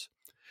bars.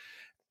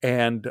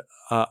 And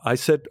I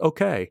said,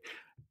 okay.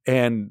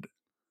 And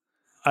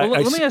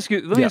let me ask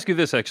you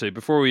this, actually,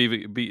 before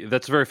we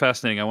that's very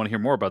fascinating. I want to hear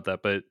more about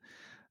that. But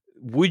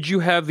would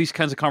you have these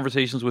kinds of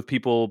conversations with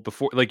people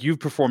before? Like, you've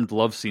performed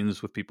love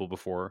scenes with people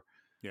before.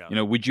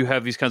 Yeah. Would you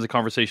have these kinds of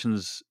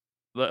conversations?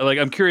 Like,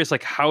 I'm curious,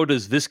 like, how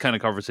does this kind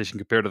of conversation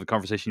compare to the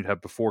conversation you'd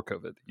have before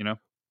COVID,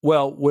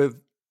 Well,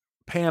 with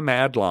Pam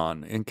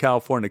Adlon in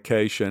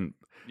Californication,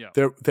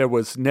 there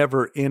was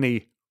never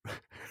any...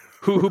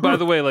 who, by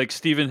the way, like,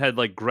 Stephen had,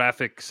 like,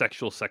 graphic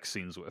sexual sex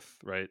scenes with,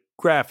 right?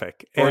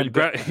 Graphic.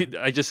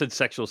 I just said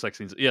sexual sex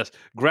scenes. Yes,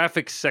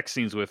 graphic sex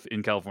scenes with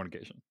in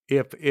Californication.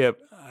 If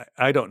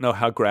I don't know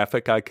how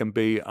graphic I can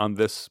be on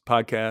this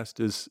podcast.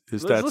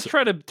 Let's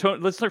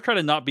try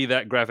to not be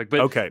that graphic. But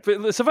okay.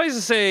 But suffice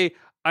to say,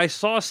 I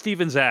saw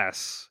Stephen's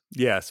ass.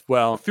 Yes.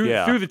 Well, through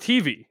the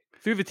TV.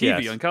 Through the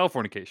TV on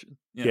Californication.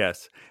 Yeah.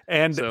 Yes.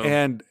 And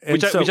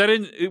which I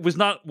didn't, it was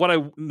not what I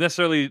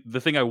necessarily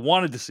the thing I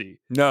wanted to see.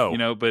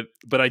 No.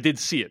 But I did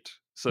see it.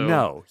 So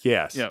No,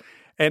 yes. yeah,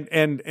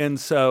 And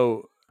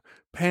so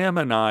Pam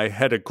and I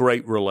had a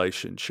great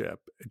relationship.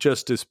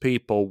 Just as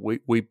people,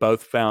 we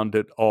both found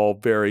it all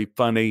very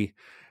funny,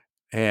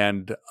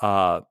 and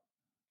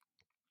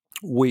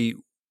we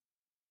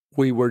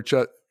we were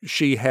just.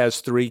 She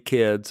has 3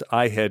 kids.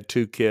 I had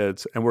 2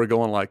 kids, and we're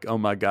going like, "Oh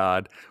my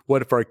God,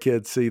 what if our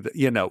kids see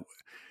that?"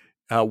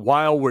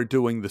 While we're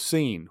doing the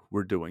scene,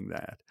 we're doing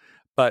that.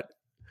 But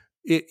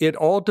it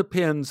all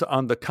depends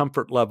on the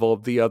comfort level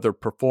of the other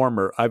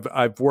performer.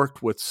 I've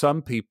worked with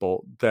some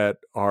people that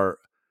are,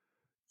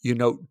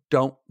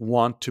 don't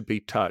want to be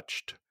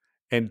touched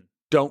and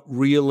don't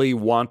really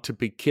want to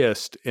be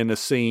kissed in a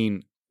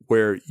scene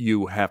where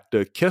you have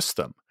to kiss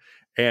them,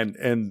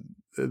 and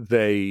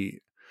they.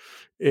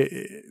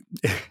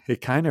 It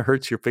kind of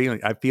hurts your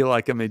feeling. I feel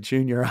like I'm in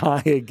junior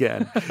high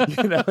again,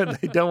 and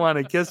they don't want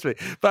to kiss me.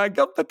 But I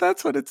go, but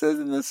that's what it says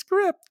in the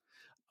script.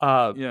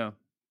 yeah.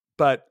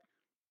 But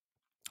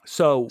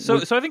so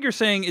I think you're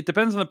saying it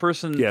depends on the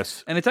person.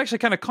 yes, And it's actually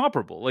kind of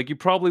comparable. Like you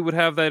probably would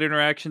have that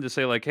interaction to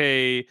say like,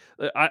 hey,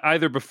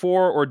 either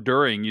before or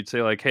during, you'd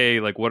say like, hey,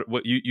 like what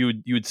you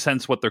would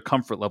sense what their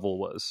comfort level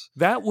was.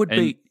 that would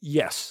And be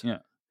yes. yeah,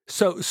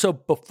 So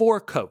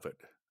before COVID,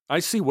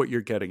 I see what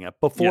you're getting at.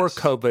 Before Yes.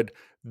 COVID,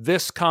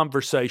 this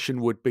conversation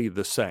would be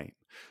the same.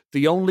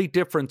 The only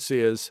difference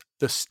is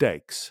the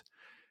stakes.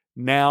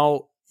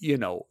 Now,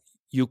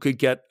 you could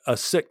get a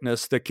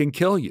sickness that can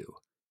kill you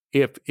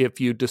if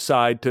you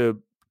decide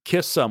to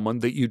kiss someone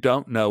that you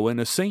don't know in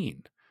a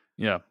scene.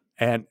 yeah.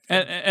 And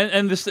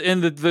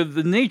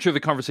The nature of the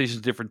conversation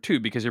is different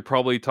too, because you're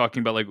probably talking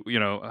about like,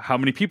 how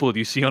many people do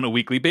you see on a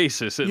weekly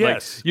basis?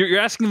 yes. Like, you're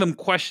asking them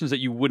questions that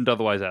you wouldn't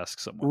otherwise ask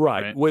someone.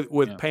 Right. With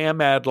Yeah. Pam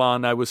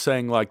Adlon, I was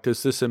saying, like,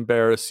 does this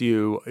embarrass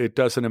you? It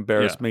doesn't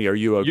embarrass Yeah. me. Are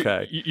you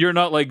okay? You're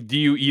not like, do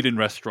you eat in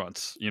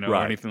restaurants, or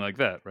Right. anything like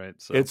that, right?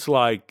 So It's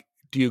like,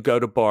 do you go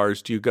to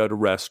bars? Do you go to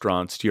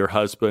restaurants? Do your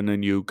husband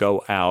and you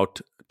go out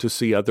to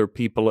see other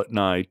people at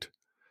night?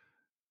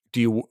 Do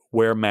you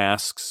wear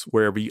masks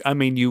wherever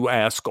you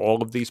ask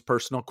all of these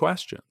personal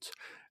questions.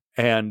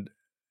 And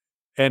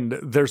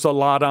there's a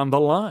lot on the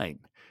line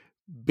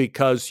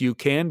because you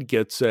can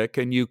get sick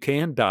and you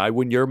can die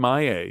when you're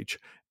my age.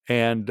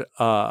 And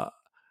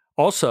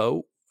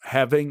also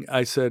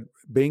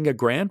being a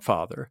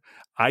grandfather,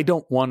 I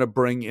don't want to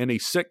bring any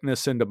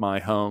sickness into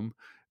my home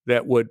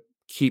that would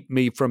keep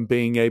me from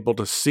being able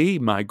to see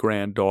my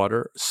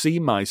granddaughter, see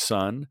my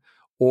son,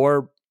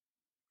 or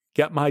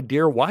get my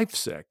dear wife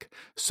sick.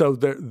 So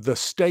the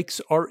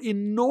stakes are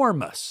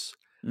enormous.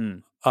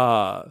 Mm.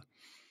 But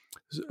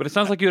it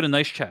sounds like you had a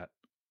nice chat.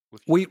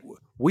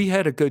 We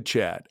had a good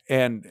chat,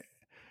 and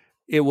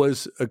it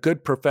was a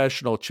good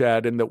professional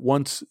chat. And that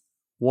once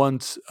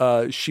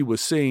she was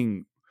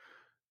seeing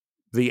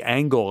the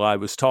angle I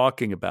was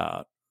talking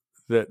about,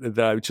 that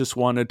I just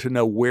wanted to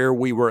know where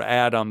we were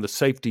at on the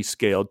safety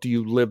scale. Do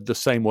you live the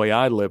same way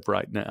I live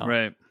right now?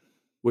 Right.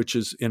 Which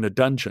is in a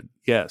dungeon.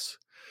 Yes.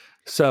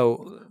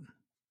 So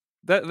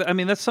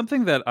that's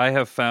something that I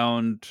have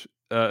found.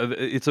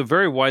 It's a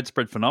very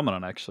widespread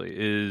phenomenon, actually,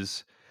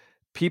 is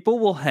people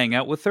will hang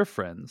out with their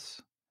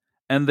friends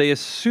and they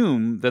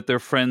assume that their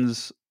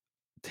friends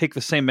take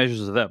the same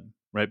measures as them,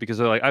 right? Because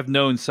they're like, I've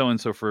known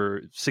so-and-so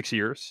for 6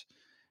 years.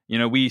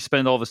 We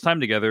spend all this time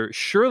together.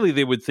 Surely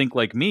they would think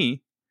like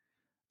me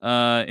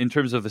in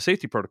terms of the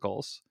safety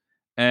protocols,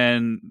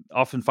 and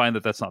often find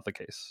that that's not the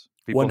case.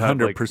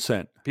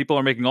 100%. People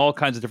are making all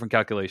kinds of different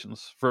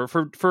calculations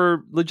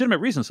for legitimate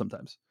reasons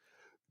sometimes.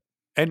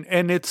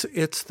 And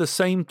it's the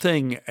same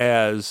thing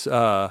as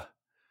I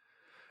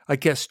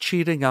guess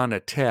cheating on a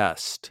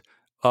test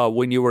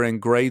when you were in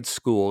grade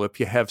school. If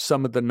you have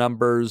some of the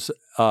numbers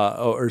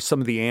or some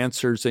of the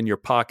answers in your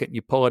pocket and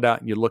you pull it out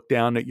and you look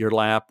down at your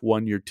lap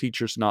when your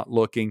teacher's not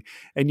looking,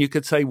 and you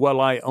could say, well,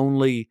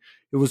 it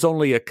was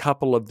only a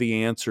couple of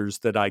the answers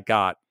that I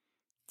got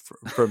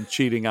from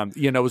cheating on,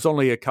 it was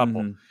only a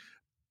couple. Mm-hmm.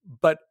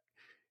 But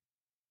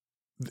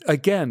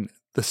again,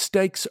 the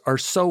stakes are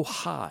so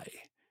high.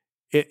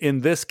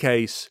 In this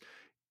case,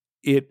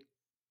 it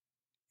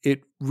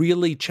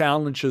really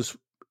challenges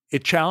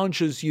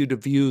you to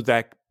view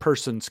that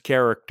person's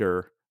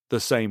character the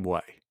same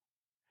way.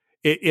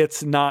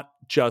 It's not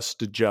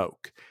just a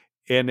joke,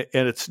 and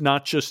it's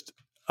not just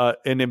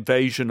an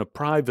invasion of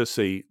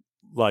privacy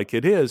like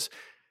it is.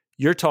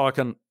 You're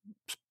talking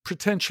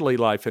potentially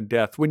life and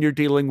death when you're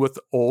dealing with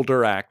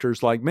older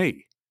actors like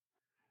me.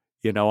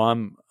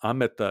 I'm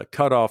at the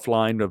cutoff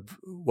line of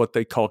what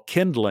they call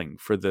kindling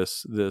for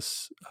this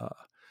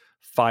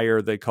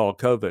fire they call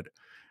COVID.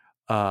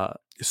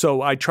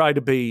 So I try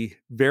to be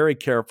very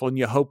careful, and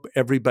you hope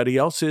everybody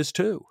else is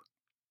too.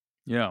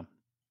 Yeah.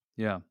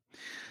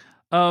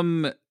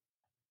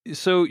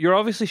 So you're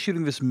obviously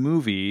shooting this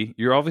movie.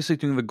 You're obviously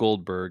doing the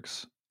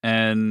Goldbergs,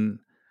 and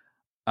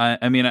I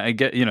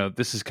get,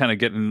 this is kind of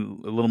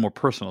getting a little more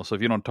personal. So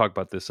if you don't talk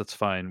about this, that's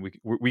fine.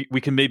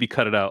 We can maybe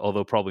cut it out,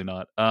 although probably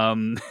not.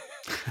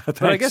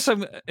 But I guess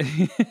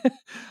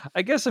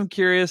I'm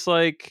curious.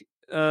 Like,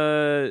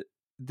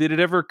 did it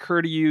ever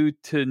occur to you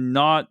to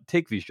not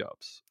take these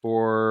jobs,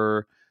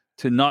 or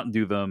to not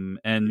do them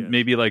and Yes.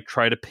 maybe like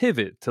try to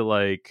pivot to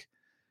like,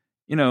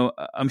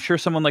 I'm sure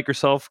someone like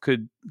yourself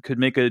could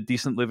make a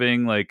decent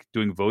living like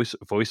doing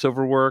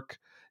voiceover work,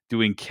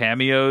 doing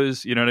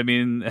cameos, you know what I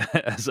mean?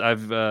 as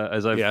I've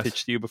Yes.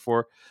 pitched to you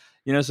before.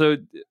 So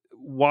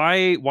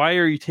why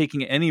are you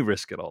taking any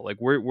risk at all? Like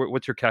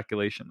what's your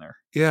calculation there?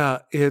 Yeah,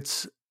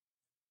 it's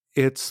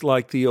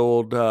like the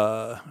old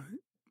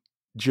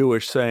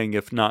Jewish saying,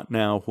 if not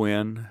now,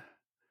 when?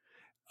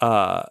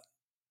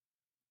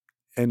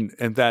 And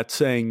that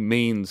saying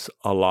means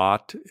a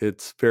lot.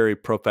 It's very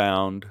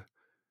profound.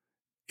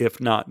 If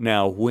not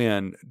now,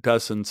 when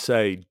doesn't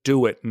say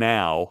do it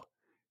now.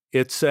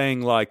 It's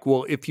saying like,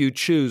 well, if you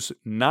choose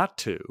not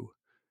to,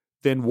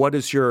 then what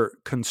is your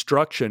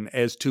construction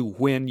as to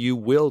when you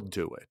will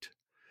do it?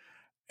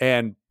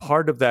 And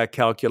part of that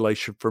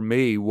calculation for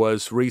me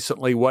was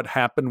recently what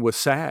happened with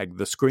SAG,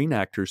 the Screen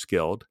Actors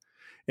Guild,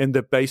 and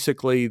that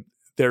basically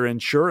their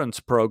insurance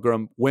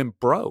program went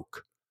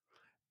broke.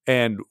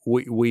 And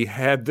we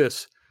had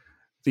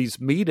these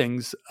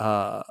meetings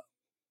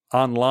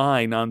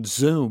online on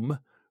Zoom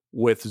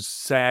with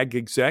SAG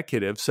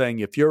executives saying,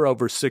 if you're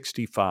over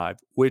 65,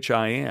 which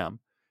I am,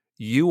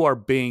 you are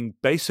being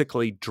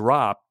basically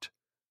dropped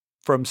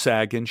from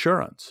SAG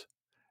insurance.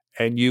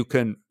 And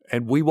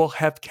we will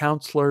have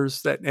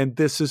counselors and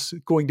this is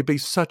going to be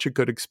such a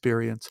good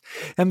experience.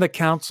 And the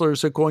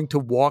counselors are going to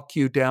walk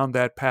you down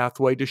that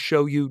pathway to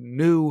show you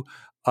new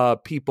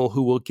people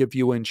who will give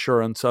you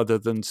insurance other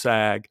than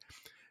SAG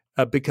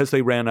because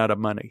they ran out of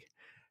money.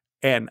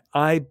 And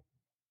I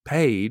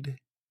paid.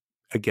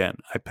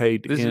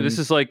 This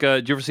is like,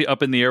 did you ever see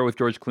Up in the Air with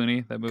George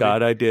Clooney, that movie?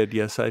 God, I did.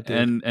 Yes, I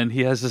did. And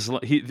he has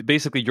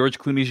basically George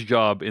Clooney's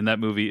job in that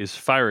movie is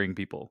firing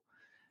people.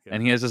 Yeah.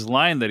 And he has this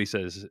line that he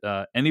says,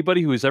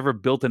 anybody who has ever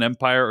built an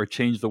empire or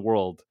changed the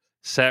world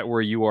sat where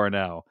you are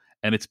now.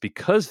 And it's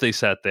because they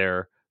sat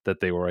there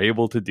that they were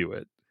able to do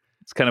it.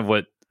 It's kind of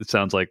what it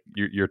sounds like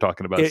you're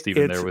talking about,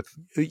 Stephen, there with.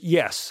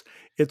 Yes,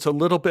 it's a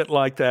little bit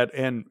like that.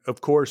 And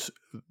of course,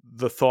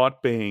 the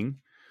thought being,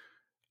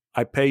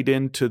 I paid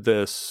into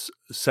this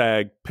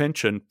SAG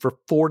pension for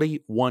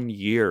 41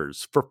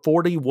 years. For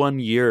 41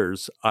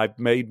 years, I've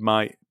made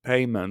my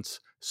payments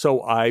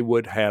so I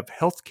would have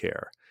health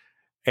care.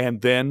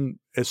 And then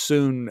as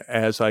soon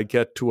as I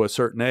get to a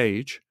certain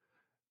age,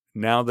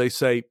 now they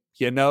say,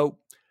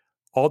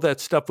 all that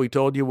stuff we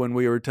told you when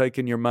we were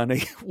taking your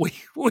money, we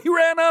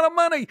ran out of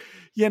money.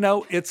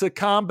 It's a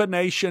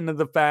combination of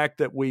the fact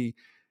that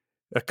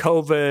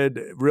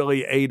COVID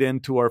really ate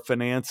into our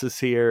finances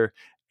here,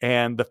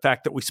 and the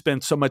fact that we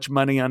spent so much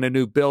money on a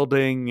new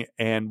building,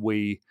 and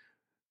we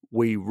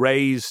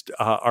raised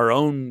our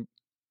own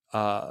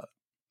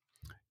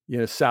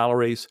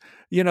salaries.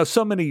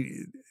 So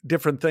many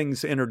different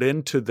things entered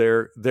into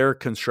their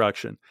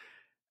construction.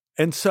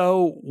 And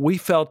so we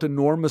felt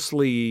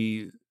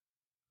enormously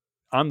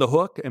on the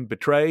hook and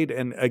betrayed.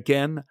 And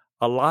again,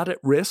 a lot at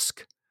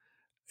risk,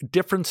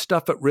 different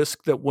stuff at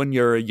risk that when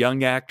you're a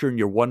young actor and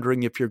you're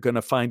wondering if you're going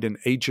to find an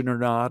agent or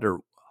not,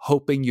 or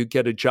hoping you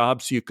get a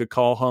job so you could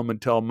call home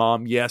and tell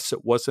mom, yes,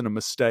 it wasn't a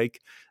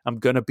mistake. I'm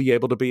going to be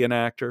able to be an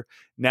actor.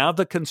 Now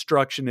the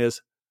construction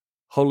is,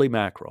 holy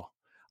mackerel.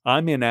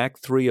 I'm in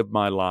Act 3 of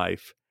my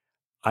life.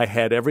 I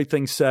had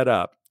everything set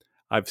up.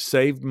 I've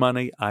saved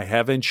money. I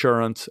have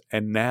insurance.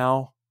 And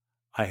now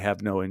I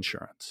have no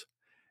insurance.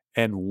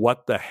 And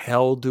what the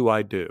hell do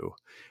I do?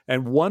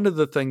 And one of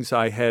the things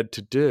I had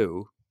to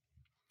do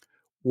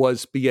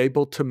was be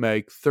able to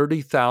make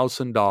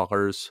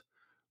 $30,000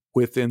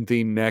 within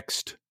the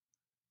next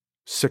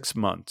 6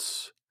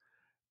 months,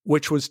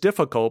 which was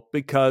difficult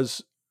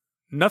because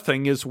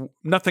nothing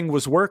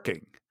was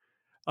working.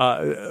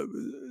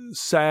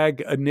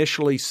 SAG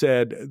initially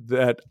said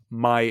that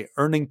my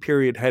earning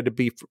period had to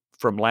be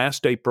from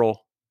last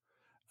April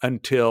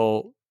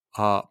until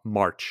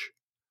March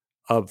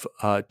of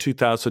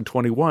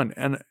 2021.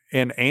 And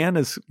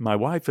Anne, my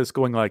wife, is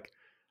going like,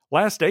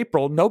 last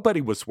April,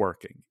 nobody was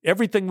working.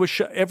 Everything was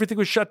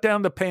shut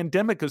down. The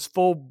pandemic is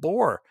full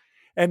bore.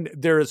 And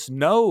there is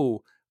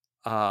no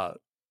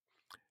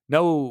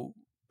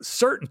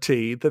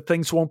certainty that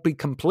things won't be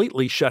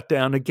completely shut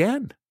down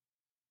again.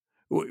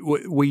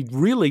 We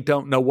really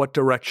don't know what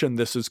direction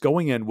this is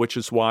going in, which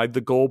is why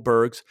the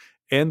Goldbergs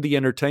and the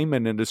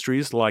entertainment industry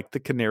is like the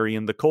canary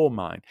in the coal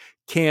mine.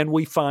 Can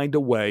we find a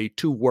way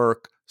to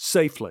work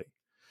safely?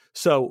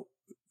 So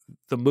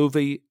the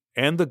movie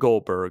and the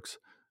Goldbergs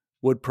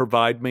would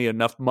provide me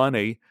enough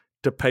money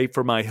to pay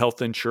for my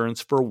health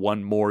insurance for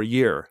one more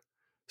year.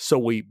 So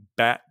we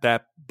bat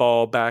that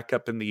ball back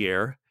up in the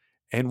air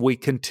and we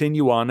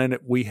continue on. And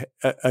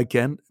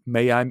again,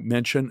 may I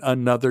mention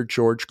another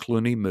George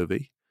Clooney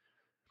movie?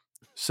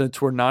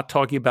 Since we're not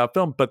talking about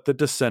film, but The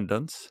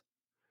Descendants,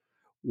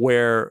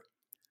 where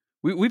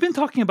we've been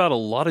talking about a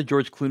lot of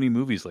George Clooney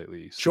movies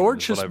lately.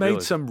 George has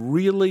made some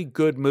really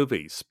good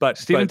movies, but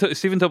Stephen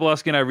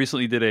Tobolowsky and I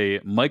recently did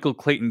a Michael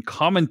Clayton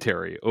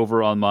commentary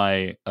over on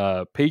my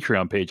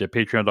Patreon page at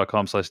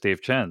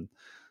patreon.com/DaveChen.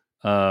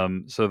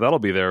 So that'll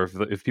be there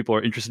if people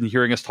are interested in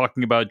hearing us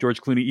talking about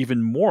George Clooney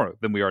even more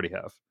than we already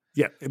have.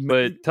 Yeah.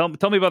 But tell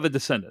me about The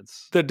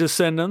Descendants. The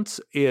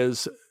Descendants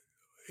is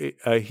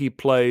he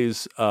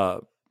plays a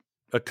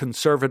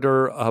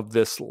conservator of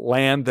this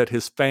land that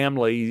his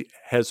family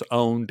has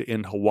owned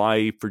in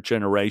Hawaii for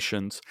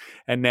generations,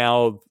 and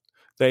now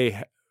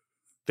they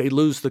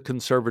lose the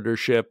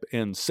conservatorship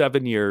in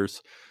 7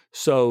 years,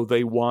 so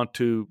they want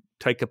to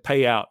take a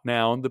payout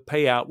now, and the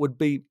payout would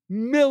be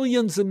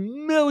millions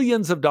and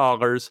millions of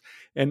dollars,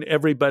 and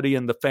everybody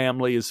in the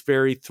family is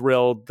very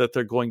thrilled that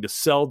they're going to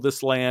sell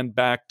this land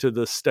back to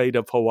the state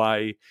of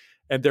Hawaii,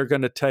 and they're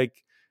going to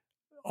take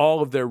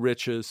all of their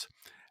riches.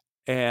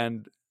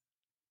 And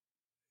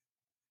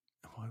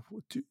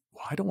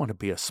I don't want to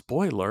be a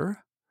spoiler.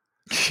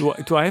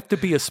 Do I have to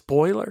be a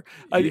spoiler?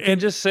 You can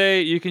just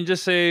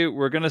say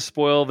we're going to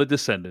spoil The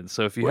Descendants.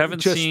 So if you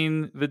haven't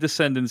seen The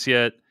Descendants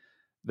yet,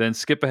 then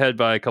skip ahead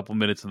by a couple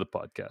minutes of the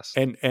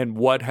podcast. And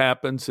what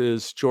happens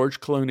is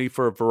George Clooney,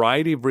 for a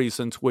variety of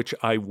reasons, which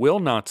I will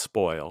not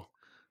spoil,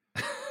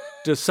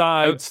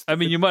 decides. I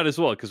mean, you might as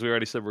well, because we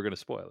already said we're going to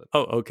spoil it.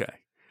 Oh, okay.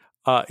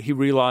 He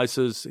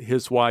realizes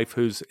his wife,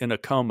 who's in a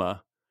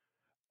coma,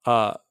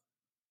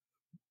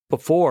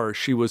 before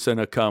she was in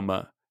a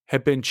coma,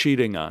 had been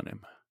cheating on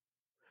him.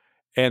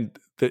 And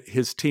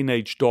his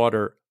teenage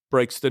daughter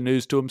breaks the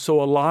news to him.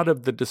 So a lot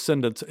of The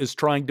Descendants is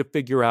trying to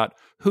figure out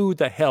who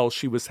the hell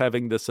she was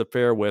having this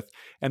affair with.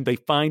 And they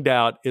find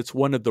out it's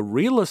one of the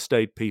real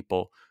estate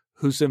people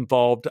who's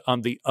involved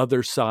on the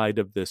other side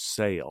of this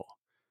sale.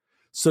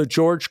 So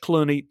George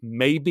Clooney,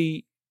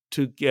 maybe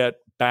to get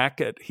back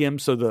at him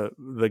so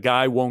the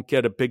guy won't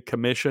get a big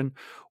commission,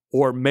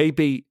 or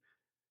maybe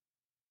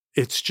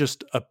it's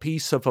just a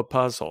piece of a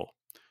puzzle,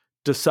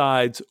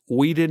 decides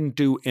we didn't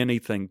do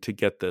anything to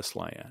get this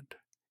land.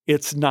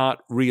 It's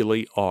not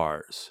really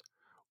ours.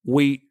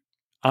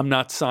 I'm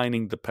not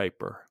signing the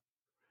paper.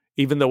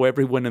 Even though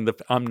everyone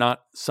I'm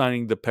not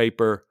signing the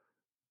paper.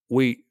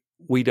 We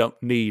don't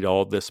need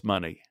all this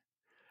money.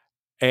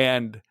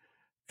 And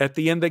at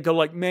the end they go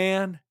like,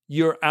 man,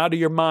 you're out of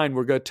your mind.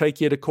 We're going to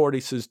take you to court. He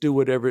says, do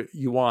whatever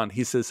you want.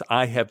 He says,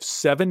 I have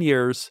 7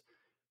 years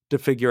to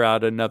figure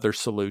out another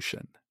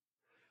solution.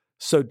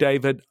 So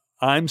David,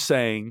 I'm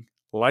saying,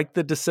 like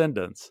The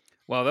Descendants.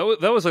 Wow,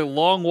 that was a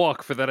long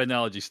walk for that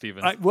analogy,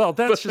 Stephen. Well,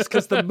 that's just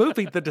because the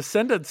movie The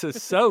Descendants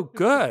is so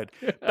good,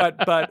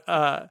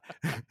 but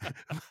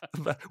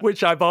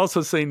which I've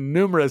also seen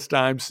numerous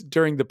times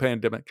during the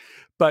pandemic.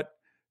 But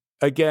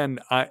again,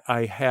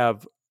 I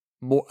have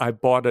more. I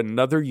bought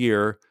another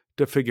year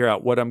to figure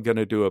out what I'm going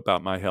to do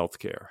about my health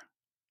care.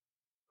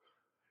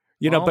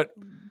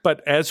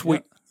 But as we,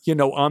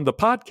 on the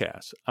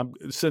podcast,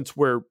 since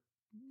we're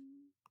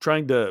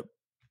trying to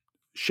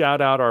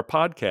shout out our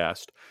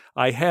podcast,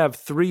 I have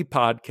 3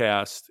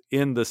 podcasts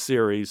in the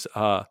series,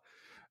 The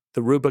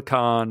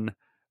Rubicon,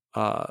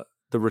 The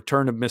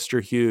Return of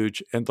Mr.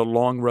 Huge, and The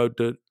Long Road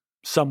to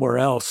Somewhere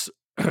Else,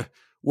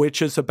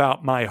 which is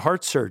about my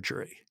heart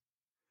surgery.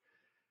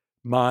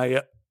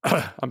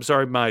 I'm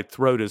sorry, my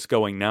throat is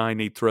going now. I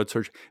need throat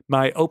surgery.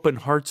 My open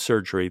heart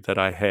surgery that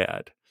I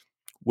had,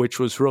 which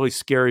was really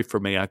scary for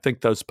me. I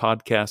think those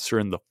podcasts are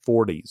in the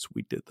 40s.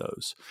 We did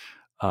those.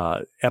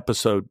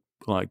 Episode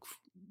like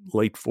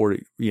late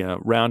 40,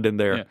 round in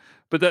there. Yeah.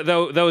 But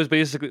that was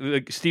basically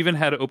like Stephen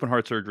had open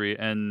heart surgery,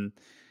 and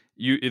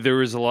there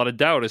was a lot of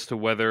doubt as to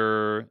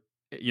whether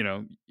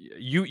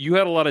you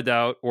had a lot of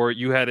doubt, or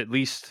you had at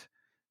least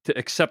to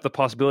accept the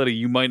possibility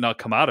you might not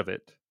come out of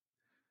it.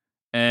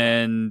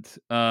 And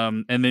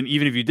then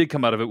even if you did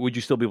come out of it, would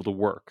you still be able to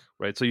work?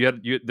 Right. So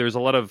there's a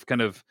lot of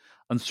kind of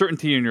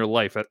uncertainty in your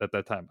life at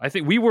that time. I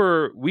think we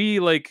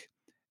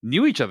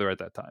knew each other at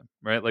that time,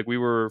 right? Like we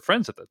were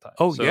friends at that time.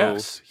 Oh, so,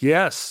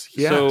 yes.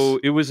 So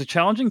it was a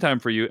challenging time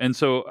for you. And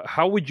so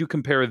how would you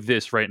compare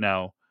this right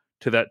now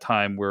to that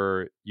time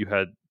where you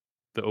had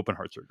the open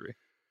heart surgery?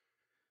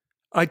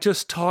 I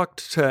just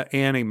talked to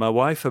Annie, my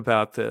wife,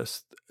 about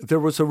this. There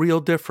was a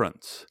real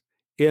difference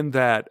in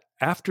that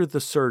after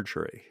the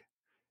surgery,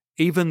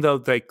 even though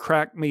they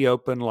cracked me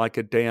open like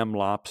a damn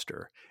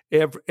lobster,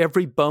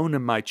 every bone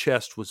in my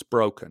chest was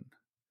broken.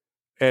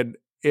 And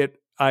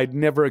I'd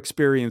never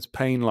experienced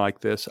pain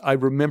like this. I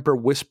remember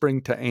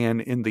whispering to Anne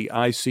in the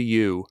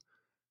ICU,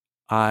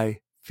 I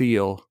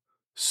feel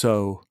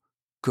so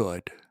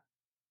good.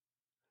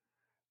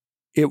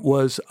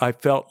 I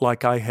felt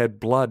like I had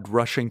blood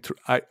rushing through.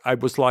 I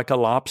was like a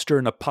lobster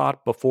in a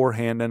pot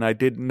beforehand, and I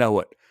didn't know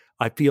it.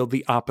 I feel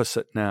the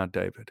opposite now,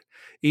 David.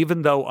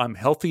 Even though I'm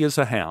healthy as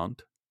a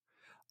hound,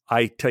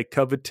 I take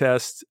COVID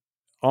tests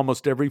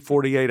almost every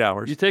 48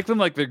 hours. You take them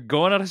like they're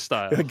going out of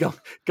style.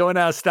 Going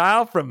out of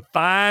style from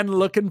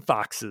fine-looking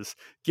foxes,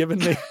 giving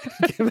me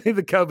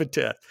the COVID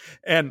test.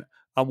 And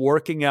I'm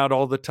working out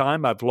all the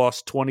time. I've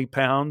lost 20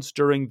 pounds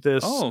during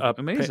this. Oh,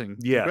 amazing.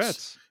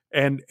 Yes.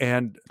 Congrats.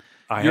 And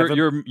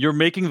you're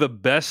making the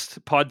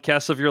best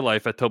podcast of your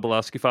life at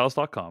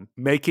Tobolowskifiles.com.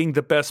 Making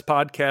the best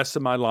podcast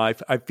of my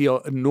life. I feel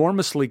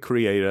enormously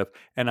creative,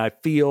 and I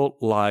feel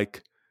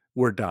like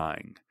we're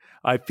dying.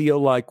 I feel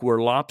like we're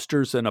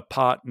lobsters in a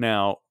pot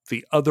now,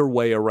 the other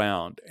way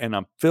around, and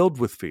I'm filled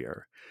with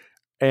fear.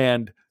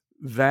 And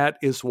that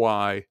is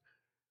why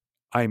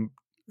I'm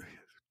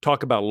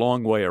talk about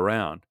long way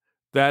around.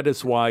 That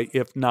is why,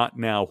 if not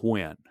now,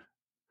 when?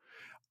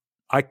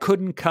 I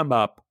couldn't come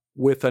up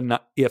with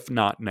if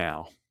not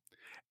now.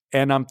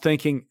 And I'm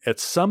thinking at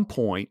some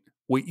point,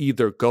 we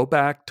either go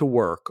back to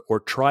work or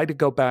try to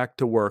go back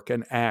to work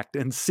and act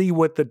and see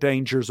what the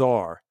dangers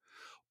are,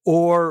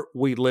 or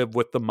we live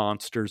with the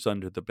monsters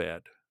under the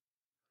bed.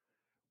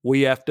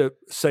 We have to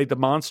say the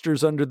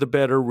monsters under the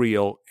bed are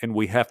real, and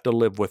we have to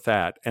live with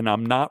that. And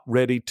I'm not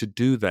ready to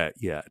do that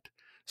yet.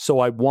 So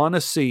I want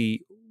to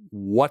see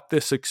what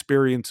this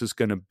experience is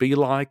going to be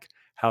like,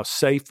 how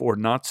safe or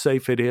not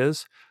safe it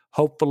is.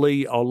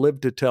 Hopefully, I'll live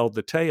to tell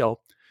the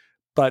tale,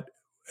 but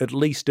at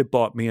least it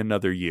bought me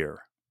another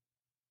year.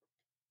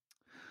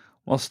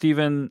 Well,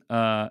 Stephen,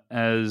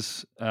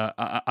 as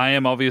I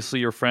am obviously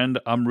your friend,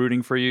 I'm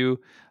rooting for you.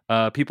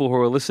 People who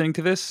are listening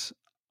to this,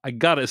 I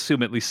gotta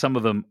assume at least some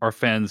of them are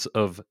fans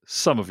of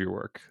some of your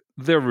work.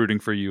 They're rooting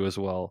for you as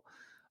well.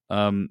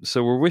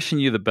 So we're wishing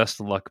you the best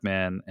of luck,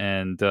 man.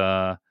 And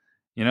I'll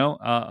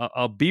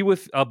be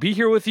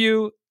here with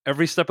you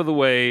every step of the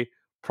way,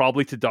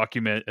 probably to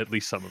document at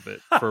least some of it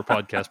for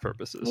podcast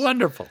purposes.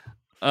 Wonderful.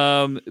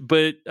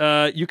 But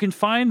you can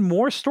find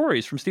more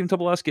stories from Stephen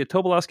Tobolowsky at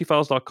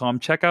tobolowskyfiles.com.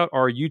 Check out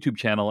our YouTube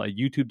channel at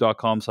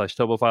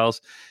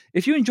youtube.com/tobofiles.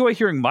 If you enjoy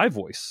hearing my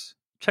voice,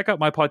 check out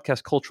my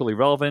podcast Culturally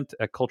Relevant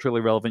at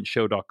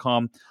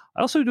culturallyrelevantshow.com.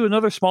 I also do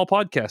another small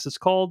podcast. It's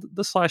called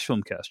the Slash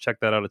Filmcast. Check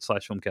that out at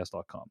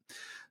slashfilmcast.com.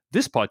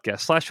 This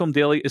podcast, Slash Film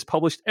Daily, is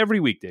published every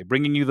weekday,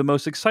 bringing you the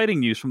most exciting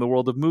news from the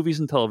world of movies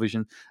and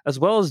television, as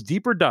well as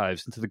deeper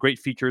dives into the great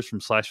features from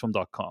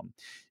slashfilm.com.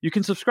 You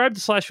can subscribe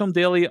to Slash Film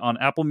Daily on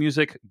Apple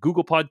Music,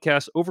 Google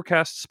Podcasts,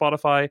 Overcast,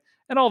 Spotify,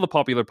 and all the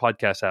popular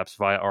podcast apps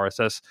via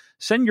RSS.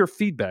 Send your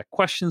feedback,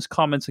 questions,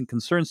 comments, and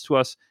concerns to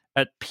us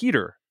at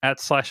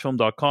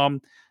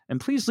peter@slashfilm.com.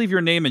 And please leave your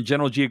name and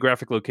general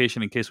geographic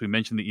location in case we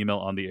mention the email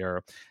on the air.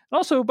 And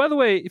also, by the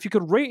way, if you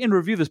could rate and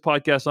review this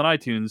podcast on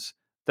iTunes,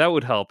 that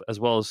would help, as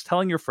well as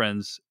telling your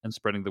friends and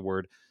spreading the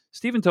word.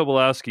 Stephen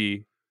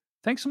Tobolowsky,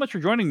 thanks so much for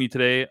joining me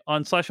today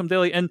on Slash Film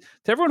Daily. And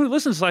to everyone who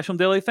listens to Slash Film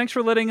Daily, thanks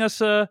for letting us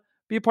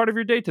be a part of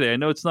your day today. I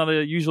know it's not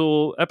a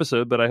usual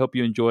episode, but I hope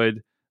you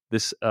enjoyed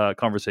this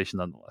conversation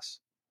nonetheless.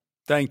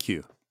 Thank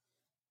you.